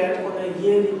prepared on a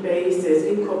yearly basis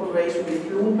in cooperation with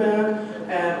Bloomberg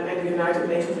and the United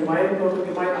Nations Environment Program.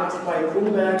 You might ask why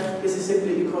Bloomberg. This is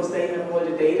simply because they have all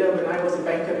the data. When I was a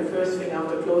banker, the first thing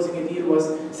after closing a deal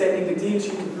was sending the deal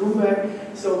sheet to Bloomberg.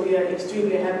 So we are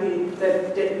extremely happy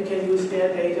that we can use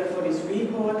their data for this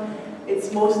report.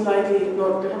 It's most likely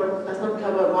does not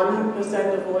cover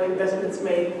 100% of all investments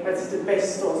made, but it's the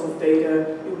best source of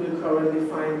data you will currently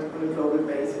find on a global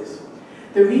basis.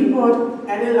 The report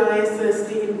analyzes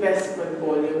the investment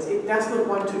volumes. It does not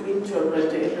want to interpret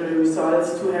the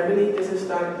results too heavily. This is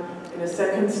done in a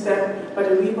second step, but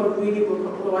the report really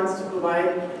wants to provide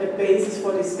a basis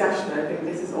for discussion. I think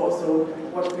this is also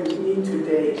what we need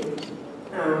today.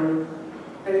 And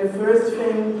the first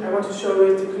thing I want to show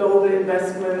you is the global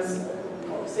investments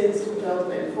since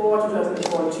 2004,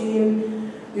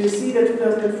 2014. You see that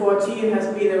 2014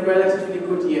 has been a relatively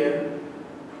good year.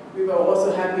 We were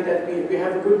also happy that we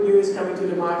have good news coming to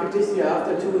the market this year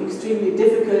after two extremely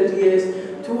difficult years.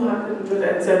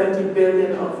 $270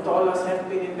 billion have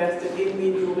been invested in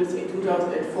renewables in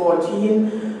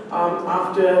 2014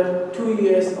 after 2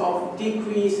 years of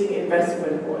decreasing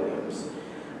investment volumes.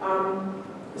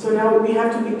 So now we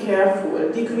have to be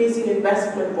careful. Decreasing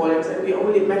investment volumes, and we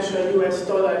only measure US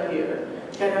dollar here,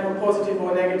 can have a positive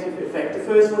or negative effect. The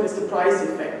first one is the price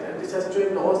effect, and this has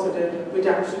driven also the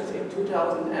reductions in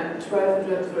 2012 and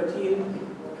 2013.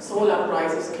 Solar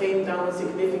prices came down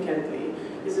significantly.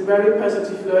 It's a very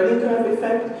positive learning curve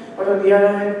effect, but on the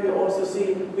other hand, we also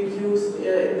see reduced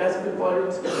investment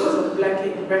volumes because of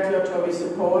lacking regulatory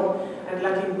support and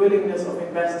lacking willingness of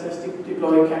investors to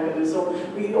deploy capital. So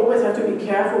we always have to be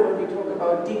careful when we talk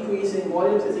about decreasing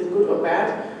volumes. Is it good or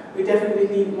bad? We definitely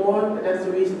need more, and that's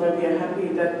the reason why we are happy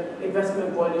that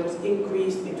investment volumes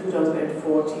increased in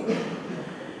 2014.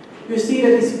 You see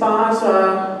that these bars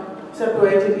are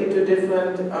separated into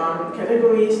different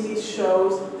categories. This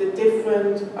shows the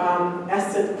different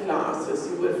asset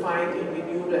classes you will find in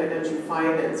renewable energy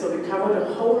finance. So we cover the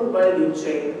whole value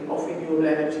chain of renewable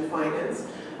energy finance,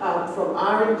 from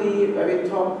R&D, where we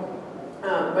talk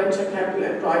venture capital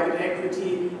and private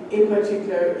equity, in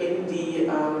particular in the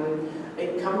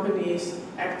in companies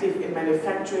active in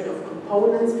manufacturing of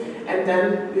components. And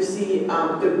then you see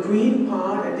the green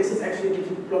part, and this is actually the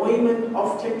deployment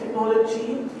of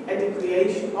technology and the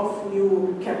creation of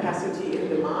new capacity in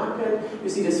the market. You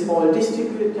see the small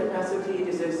distributed capacity.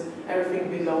 This is everything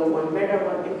below 1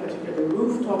 megawatt, in particular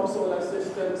rooftop solar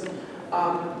systems.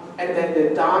 And then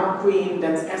the dark green,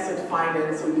 that's asset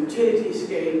finance, so utility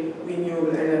scale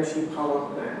renewable energy power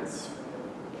plants.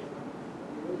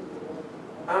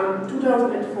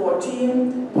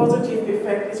 2014, positive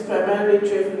effect is primarily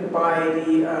driven by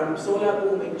the solar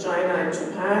boom in China and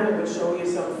Japan. I will show you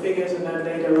some figures on that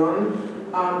later on.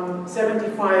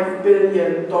 $75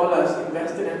 billion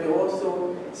invested, and we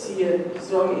also see a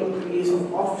strong increase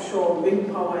of offshore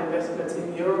wind power investments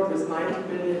in Europe with 90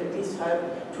 billion, and these help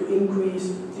to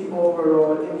increase the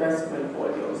overall investment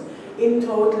volumes. In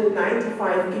total,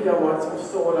 95 gigawatts of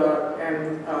solar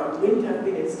and wind have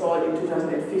been installed in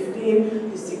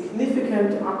 2015. It's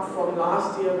significant up from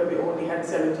last year where we only had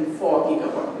 74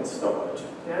 gigawatts installed.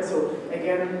 Yeah, so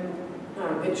again,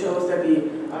 it shows that the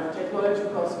technology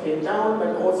costs came down,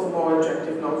 but also more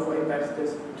attractive now for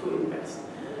investors to invest.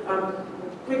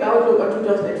 Quick outlook on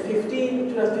 2015.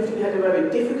 2015 had a very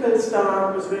difficult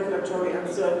start with regulatory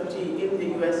uncertainty in the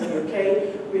US and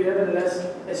UK. We nevertheless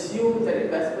assume that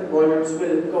investment volumes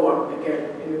will go up again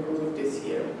in the course of this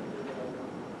year.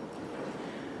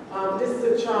 This is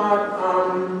a chart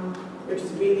which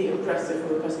is really impressive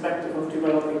from the perspective of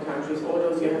developing countries,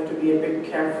 although you have to be a bit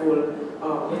careful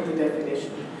with the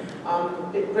definition.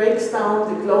 It breaks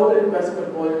down the global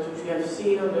investment volumes, which we have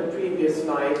seen on the previous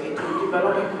slide, into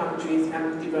developing countries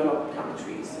and developed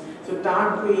countries. So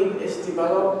dark green is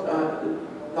developed,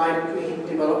 light green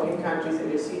developing countries,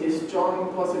 and you see this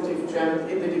strong positive trend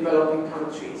in the developing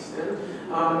countries.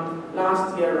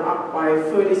 Last year up by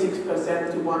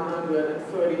 36% to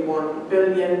 131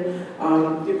 billion.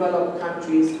 Developed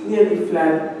countries nearly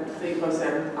flat,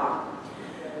 3% up.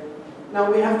 Now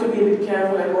we have to be a bit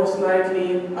careful, and most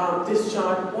likely this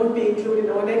chart won't be included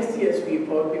in our next year's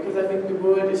report, because I think the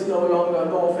world is no longer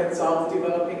north and south,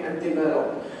 developing and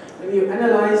developed. When you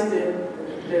analyze the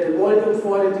volume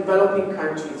for the developing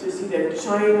countries, you see that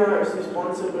China is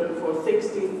responsible for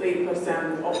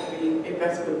 63% of the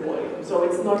investment volume. So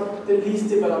it's not the least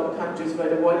developed countries where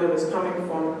the volume is coming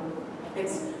from.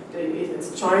 It's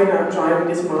China driving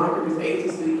this market with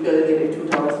 83 billion in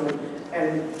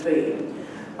 2003.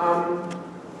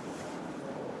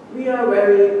 We are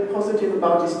very positive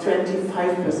about this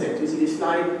 25%. You see this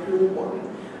light blue one.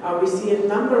 We see a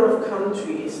number of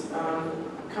countries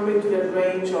coming to that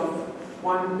range of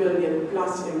 1 billion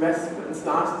plus investments.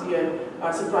 Last year,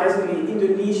 surprisingly,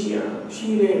 Indonesia,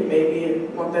 Chile, maybe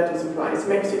not that a surprise,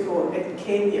 Mexico and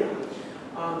Kenya.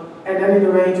 And then in the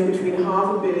range between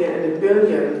 $500 million and $1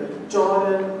 billion,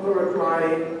 Jordan,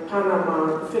 Uruguay,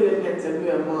 Panama, Philippines and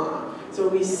Myanmar. So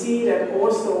we see that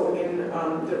also in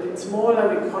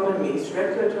smaller economies,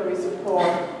 regulatory support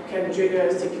can trigger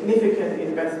significant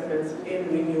investments in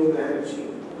renewable energy.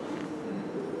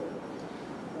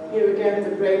 Here again,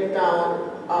 the breakdown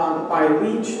by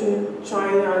region.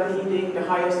 China leading the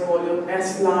highest volume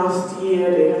as last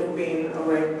year. They have been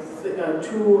ranked 2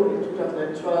 in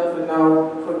 2012, and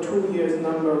now for 2 years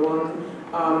 #1.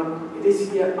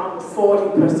 This year up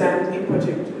 40%, in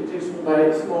particular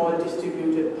by small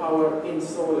distributed power in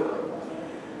solar.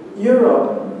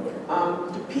 Europe,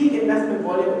 the peak investment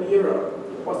volume in Europe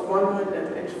was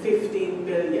 115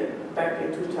 billion back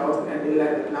in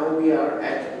 2011. Now we are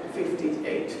at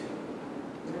 58.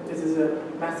 This is a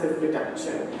massive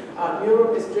reduction.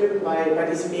 Europe is driven by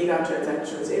these mega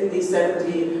transactions. In the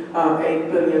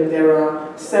 78 billion, there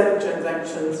are 7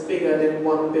 transactions bigger than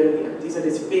 1 billion. These are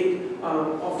these big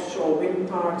offshore wind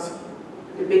parks.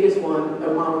 The biggest one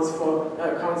accounts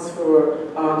for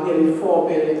nearly 4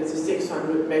 billion. It's a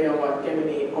 600 megawatt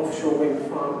Gemini offshore wind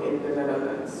farm in the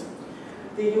Netherlands.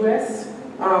 The US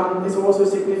is also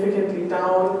significantly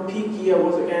down. Peak year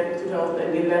was again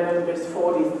 2011 with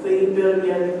 43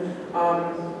 billion.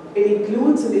 It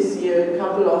includes this year a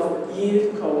couple of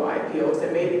yieldco IPOs,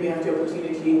 and maybe we have the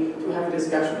opportunity to have a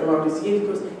discussion about these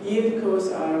yieldcos. Yieldcos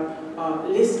are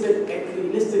listed equity,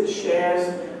 listed shares,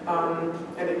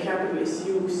 and the capital is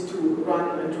used to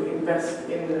run and to invest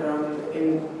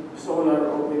in solar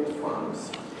or wind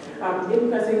farms.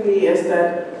 Interestingly is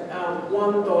that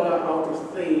 $1 out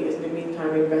of 3 is in the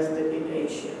meantime invested in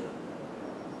Asia.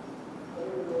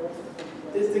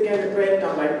 This is again a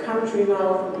breakdown by country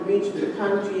now, from the region to the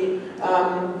country.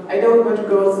 I don't want to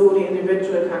go through the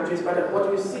individual countries, but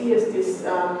what you see is this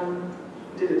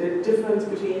the difference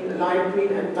between light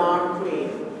green and dark green,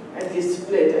 and this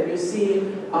split, and you see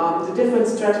the different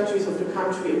strategies of the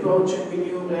country approaching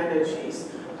renewable energies.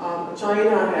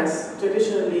 China has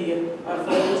traditionally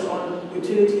focused on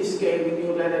utility-scale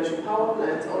renewable energy power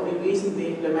plants, only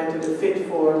recently implemented a fit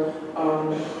for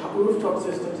rooftop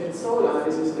systems in solar.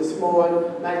 This is the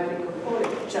small light green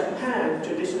component. Japan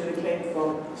traditionally came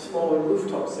from small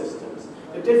rooftop systems.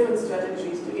 The different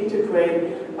strategies to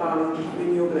integrate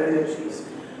renewable energies.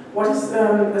 What is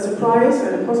a surprise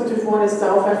and a positive one is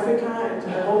South Africa,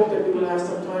 and I hope that we will have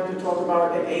some time to talk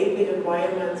about enabling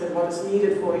environments and what is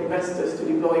needed for investors to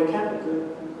deploy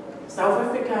capital. South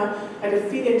Africa had a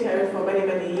feed-in tariff for many,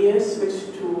 many years,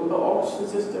 switched to an auction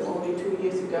system only 2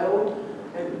 years ago,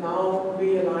 and now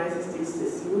realizes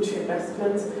these huge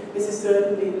investments. This is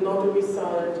certainly not a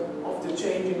result of the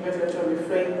changing regulatory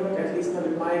framework, at least not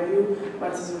in my view,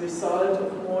 but it's a result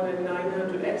of more than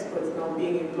 900 experts now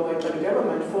being employed by the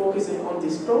government, focusing on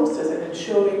this process and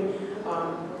ensuring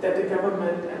that the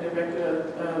government and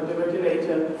the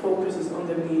regulator focuses on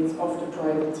the needs of the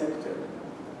private sector.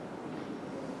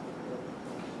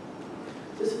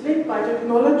 The split by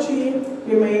technology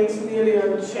remains nearly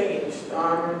unchanged,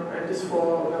 and this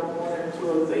for more than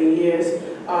 2 or 3 years.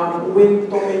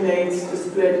 Wind dominates the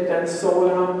split, then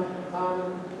solar.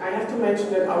 I have to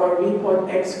mention that our report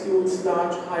excludes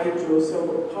large hydro,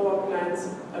 so power plants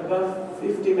above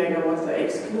 50 megawatts are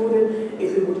excluded.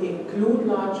 If we would include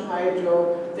large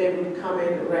hydro, they would come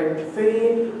in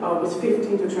rent-free with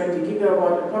 15 to 20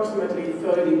 gigawatt, approximately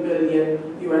 $30 billion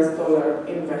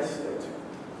invested.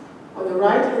 On the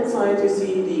right-hand side, you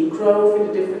see the growth in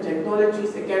the different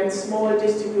technologies. Again, small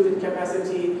distributed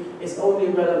capacity is only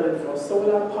relevant for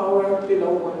solar power,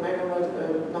 below 1 megawatt,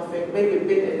 nothing, maybe a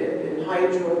bit in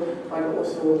hydro, but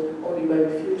also only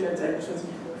very few transactions.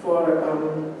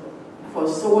 For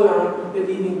solar, the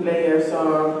leading players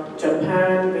are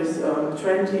Japan with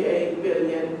 28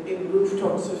 billion in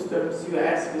rooftop systems,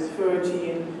 US with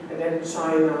 13, and then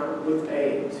China with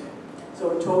 8.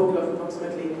 So a total of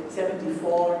approximately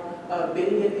 74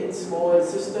 billion in small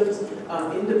systems.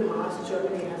 In the past,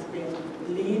 Germany has been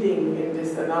leading in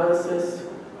this analysis.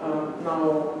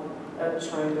 Now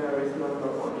China is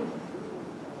 #1.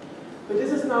 But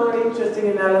this is now an interesting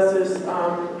analysis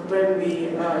when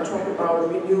we talk about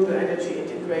renewable energy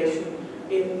integration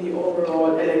in the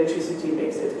overall electricity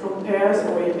mix. It compares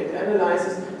or it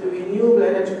analyzes the renewable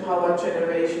energy power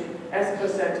generation as a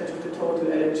percentage of the total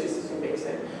electricity mix.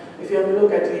 And if you have a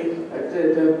look at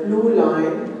the blue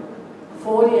line,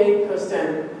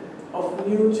 48% of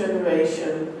new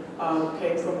generation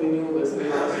came from renewables in the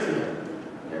last year.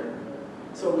 Yeah.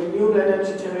 So renewable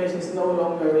energy generation is no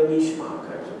longer a niche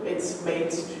market, it's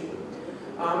mainstream.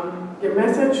 The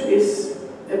message is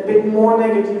a bit more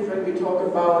negative when we talk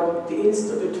about the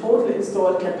total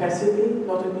installed capacity,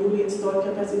 not a newly installed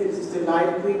capacity. This is the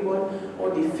light green one,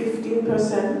 only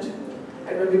 15%.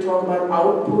 And when we talk about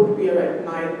output, we are at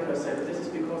 9%. This is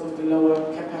because of the lower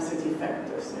capacity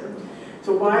factors. Yeah?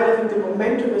 So while I think the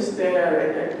momentum is there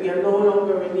and we are no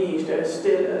longer a niche, there is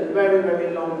still a very,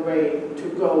 very long way to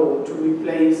go to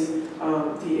replace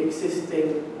the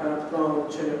existing brown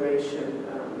generation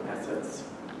assets.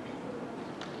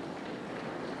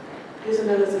 This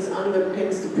analysis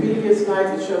underpins the previous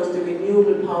slide. It shows the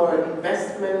renewable power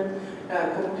investment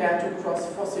compared to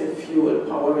cross-fossil fuel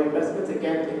power investments,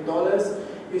 again in dollars.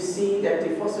 You see that the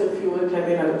fossil fuel came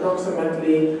in at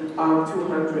approximately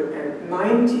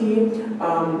 290,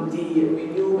 the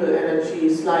renewable energy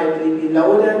slightly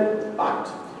below that, but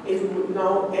if we would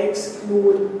now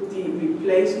exclude the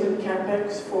replacement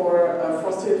capex for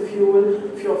fossil fuel,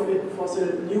 fossil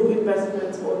new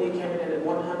investments only came in at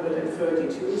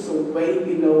 132, so way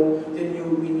below the new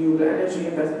renewable energy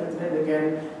investments, and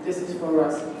again, this is for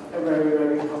us a very,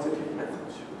 very positive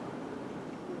message.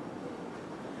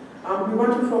 We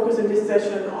want to focus in this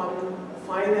session on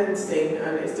financing,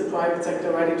 and is the private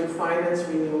sector ready to finance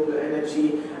renewable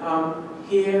energy?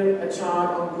 Here, a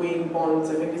chart on green bonds.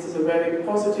 I think this is a very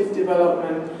positive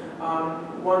development.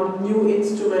 One new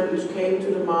instrument which came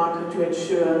to the market to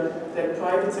ensure that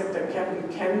private sector capital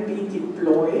can be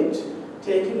deployed,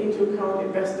 taking into account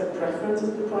investor preferences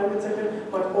in the private sector,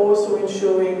 but also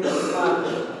ensuring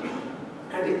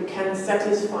and it can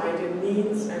satisfy the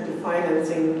needs and the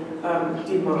financing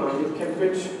demand. It can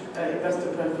bridge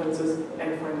investor preferences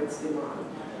and finance demand.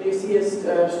 You see a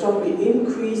strongly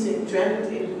increasing trend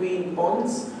in green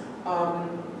bonds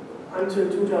until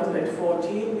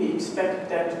 2014. We expect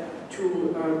that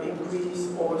to increase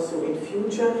also in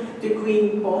future. The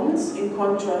green bonds, in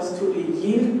contrast to the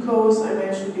yield codes I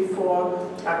mentioned before,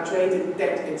 are traded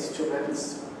debt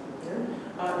instruments. Yeah?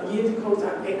 yield codes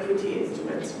are equity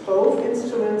instruments. Both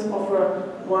instruments offer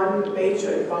one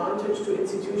major advantage to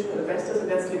institutional investors, and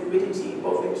that's liquidity.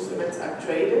 Both instruments are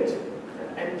traded,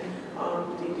 and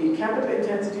the capital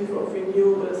intensity of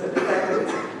renewables and the fact that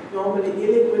it's normally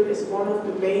illiquid is one of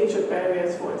the major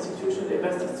barriers for institutional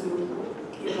investors to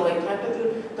deploy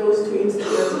capital. Those two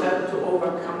instruments help to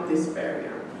overcome this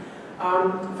barrier.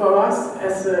 For us,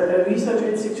 as a research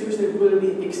institution, it will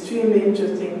be extremely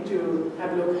interesting to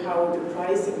have a look how the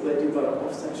pricing will develop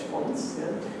of such funds. Yeah?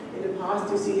 In the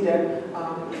past, you see that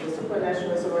the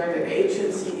supranational sovereign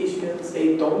agency issuance,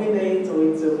 they dominate, so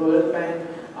it's the World Bank,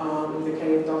 the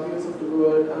KfWs of the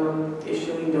world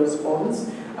issuing those bonds.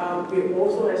 We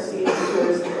also have seen a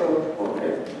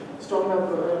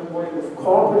stronger volume of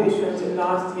corporate issuance in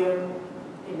last year.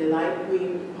 In the light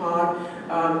green part,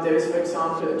 there is, for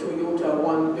example, a Toyota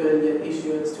 1 billion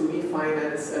issuance to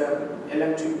refinance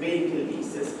electric vehicle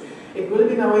leases. It will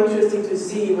be now interesting to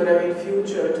see whether in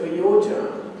future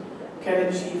Toyota can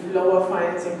achieve lower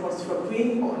financing costs for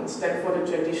green bonds than for the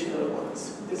traditional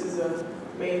ones. This is a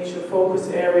major focus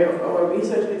area of our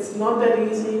research. It's not that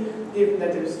easy, given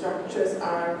that the structures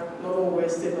are not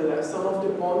always similar. Some of the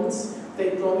bonds,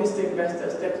 they promise the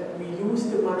investors that we use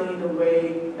the money in a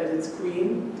way that it's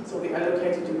green, so we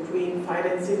allocate it to green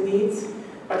financing needs,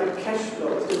 but the cash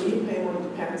flows, the repayment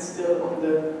depends still on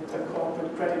the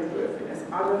corporate credit worthiness.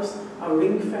 Others are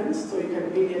ring-fenced, so you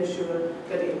can really ensure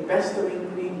that the investor in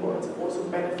green bonds also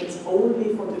benefits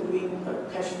only from the green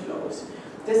cash flows.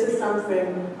 This is something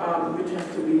which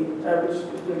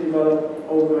will develop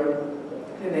over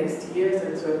the next years,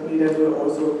 and certainly there will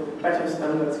also better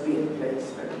standards be in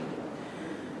place then.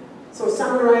 So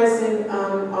summarizing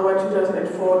our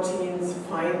 2014's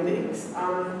findings,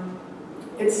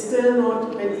 it's still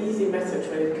not an easy message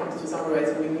when it comes to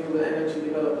summarizing renewable energy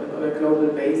development on a global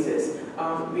basis.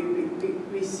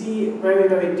 We see very,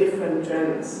 very different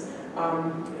trends,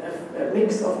 a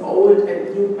mix of old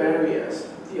and new barriers.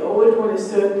 The old one is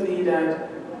certainly that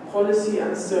policy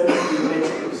uncertainty makes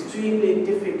it extremely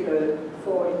difficult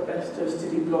for investors to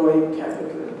deploy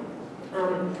capital.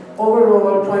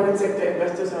 Overall, private sector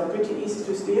investors are pretty easy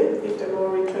to steer. If they more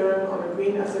return on a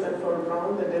green asset and for a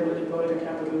brown, then they will deploy the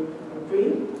capital on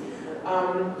green.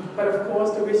 But of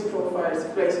course, the risk profile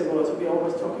plays a role. So we're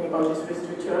always talking about this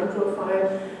risk-return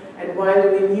profile. And while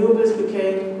the renewables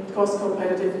became cost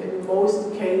competitive in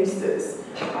most cases,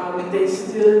 they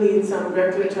still need some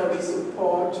regulatory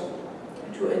support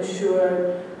to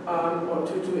ensure or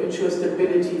to ensure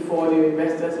stability for the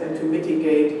investors and to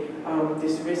mitigate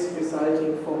this risk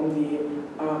resulting from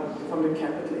the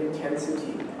capital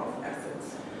intensity of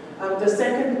assets. The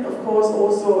second, of course,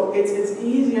 also it's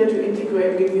easier to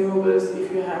integrate renewables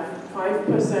if you have 5%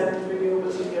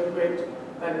 renewables in your grid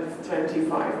than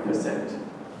 25%.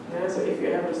 Yeah, so if you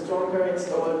have a stronger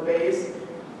installed base,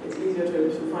 it's easier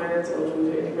to finance or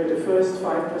to integrate the first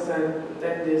 5%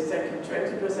 than the second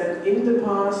 20%. In the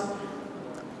past,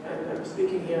 and I'm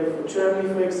speaking here for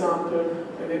Germany, for example,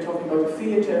 when we're talking about the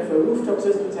fee tariff for rooftop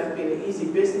systems, has been an easy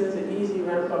business, an easy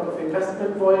ramp-up of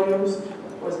investment volumes.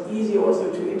 It was easy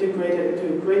also to integrate it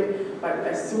into the grid, but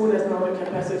as soon as now the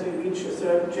capacity reaches a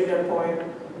certain trigger point,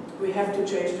 we have to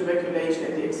change the regulation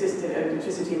and the existing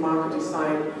electricity market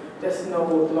design does no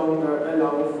longer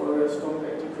allow for a stronger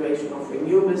integration of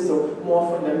renewables, so more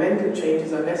fundamental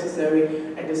changes are necessary,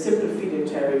 and a simple feed-in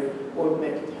tariff won't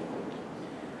make it happen.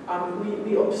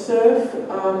 We observe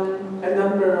a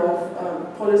number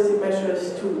of policy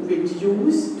measures to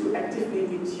actively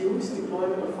reduce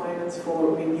deployment of finance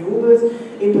for renewables,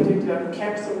 in particular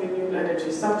caps on renewable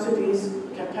energy subsidies,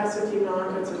 capacity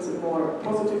markets, it's a more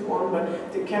positive one,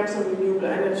 but the caps on renewable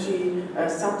energy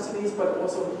subsidies, but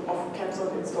also of caps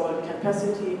on installed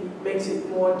capacity, makes it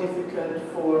more difficult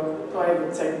for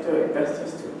private sector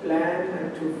investors to plan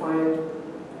and to find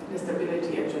the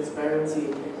stability and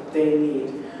transparency they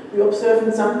need. We observe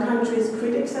in some countries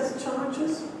grid access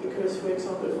charges, because, for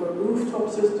example, for rooftop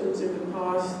systems in the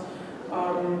past,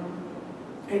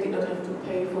 they did not have to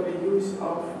pay for the use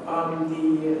of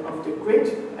the grid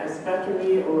as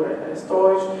battery or as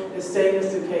storage. The same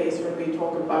is the case when we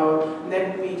talk about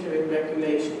net metering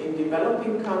regulation in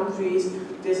developing countries.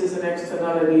 This is an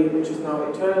externality which is now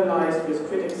internalized with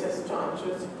grid access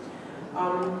charges.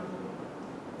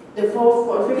 The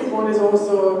fifth one is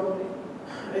also,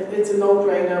 it's a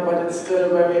no-brainer, but it's still a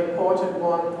very important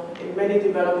one. In many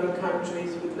developing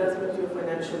countries with less mature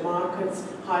financial markets,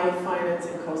 high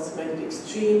financing costs make it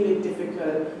extremely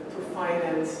difficult to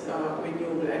finance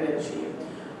renewable energy.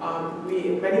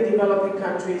 In many developing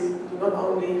countries do not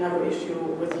only have an issue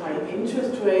with high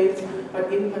interest rates,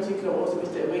 but in particular also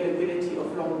with the availability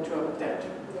of long-term debt.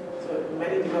 So in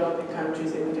many developing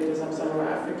countries, in particular sub-Saharan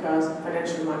Africa's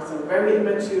financial markets are very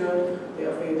immature. They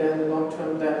offer then a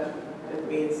long-term debt. That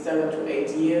means 7 to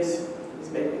 8 years.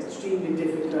 It's making it extremely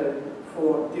difficult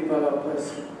for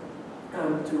developers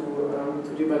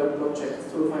to develop projects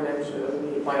through a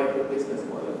financially viable business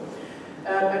model.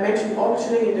 I mentioned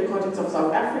auctioning in the context of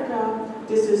South Africa.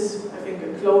 This is, I think, a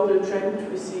global trend.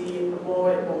 We see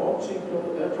more and more auctioning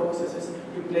processes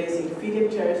replacing feed-in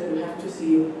tariffs. We'll have to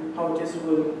see how this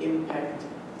will impact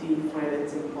the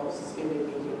financing costs in the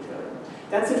medium term.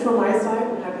 That's it from my side.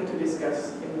 I'm happy to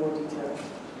discuss in more detail.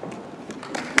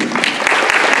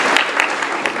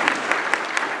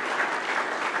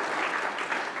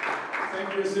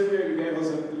 Thank you, Silvia. You gave us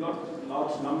a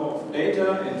large number of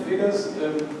data and figures.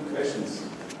 Questions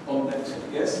on that?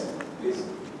 Yes, please.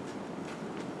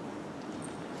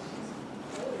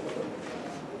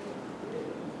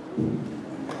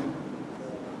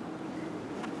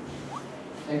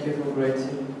 Thank you for a great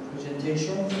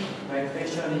presentation. My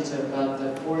question is about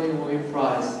the falling oil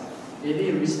price.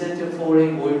 Maybe recent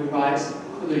falling oil price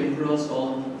could influence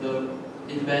on the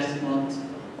investment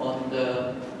on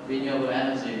the renewable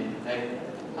energy. Like,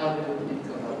 how do you think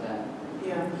about that?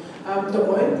 Yeah, the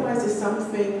oil price is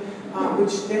something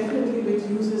which definitely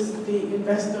reduces the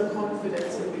investor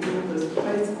confidence in renewables,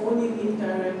 but it's only an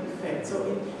indirect effect. So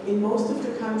in most of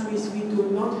the countries, we do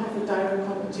not have a direct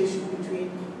competition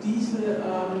between diesel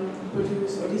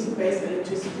produced or diesel-based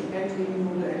electricity and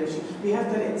renewable energy. We have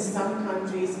that in some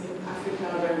countries in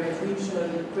Africa where we have regional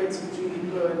grids which really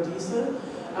burn diesel.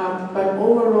 But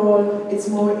overall, it's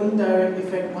more indirect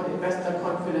effect on investor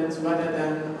confidence rather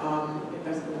than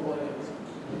investment volumes.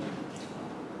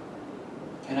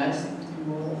 Can I say something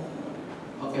more?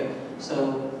 Okay,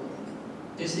 so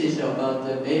this is about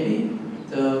maybe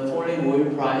the falling oil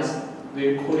price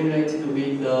will correlate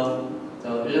with the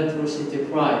electricity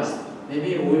price.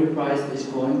 Maybe oil price is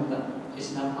going down.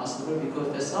 It's not possible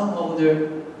because some other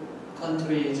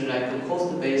countries like a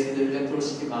cost-based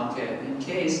electricity market. In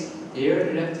case their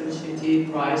electricity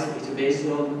price is based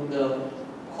on the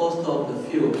cost of the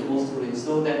fuel mostly,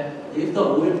 so that if the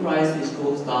oil price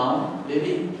goes down,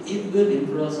 maybe it will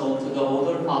influence onto the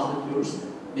other fossil fuels.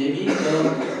 Maybe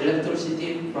the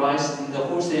electricity price in the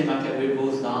wholesale market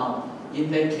will go down.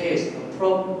 In that case, the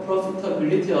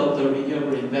profitability of the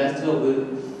renewable investor will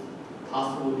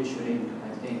possibly shrink, I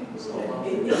think. So,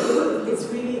 it's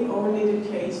really only the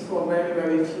case for very,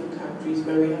 very few countries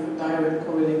where we have a direct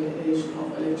correlation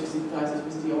of electricity prices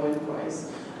with the oil price.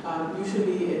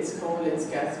 Usually it's coal, it's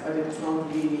gas, but it's not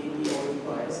really the oil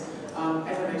price.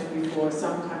 As I mentioned before,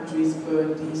 some countries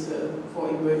burn diesel for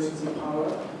emergency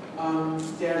power.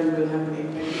 There we will have an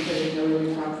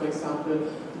impact. For example,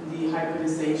 the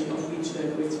hybridization of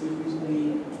regional grids. We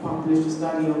recently published a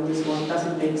study on this one. Does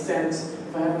it make sense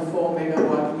if I have a 4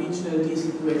 megawatt regional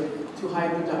diesel grid to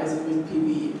hybridize it with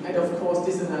PV? And of course,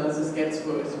 this analysis gets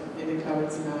worse in the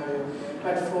current scenario.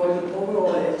 But for the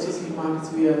overall electricity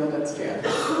markets, we are not that scared.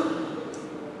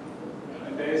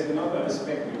 And there is another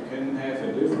aspect. You can have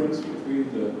a difference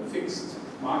between the fixed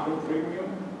market premium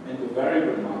and the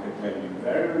variable market premium.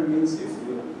 Variable means if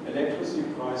the electricity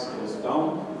price goes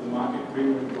down, the market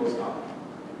premium goes up.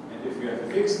 And if you have a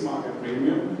fixed market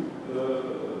premium, the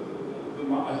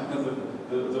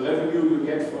revenue you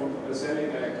get from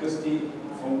selling electricity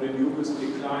from renewables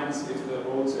declines if the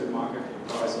wholesale market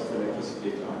price of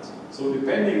electricity declines. So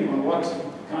depending on what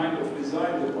kind of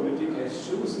design the politic has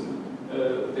chosen,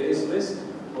 there is risk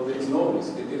or there is no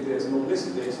risk. And if there is no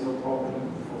risk, there is no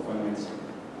problem for financing.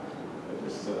 That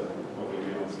is probably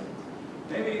the answer.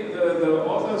 Maybe the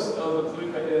authors of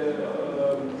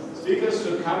the speakers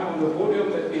should come on the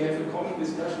podium that we have a common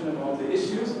discussion about the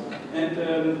issues. And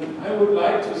I would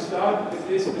like to start with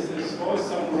this with a small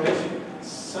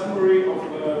summary of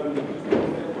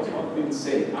what has been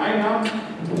said.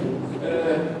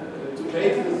 To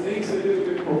make the things a little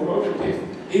bit provocative,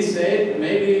 he said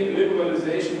maybe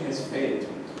liberalization has failed.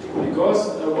 Because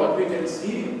what we can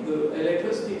see, the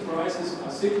electricity prices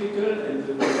are cyclical and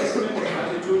the investment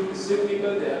attitude is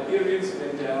cyclical. There are periods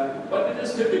when there are, but it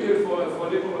is typical for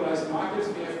liberalized markets.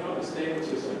 We have not a stable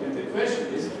system. And the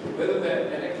question is whether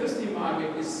the electricity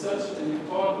market is such an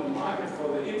important market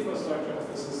for the infrastructure of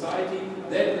the society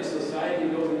that the society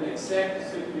knows an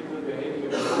exact cyclical behavior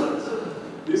of markets.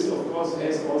 This, of course,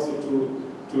 has also to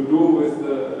do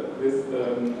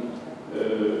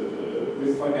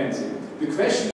with financing. The question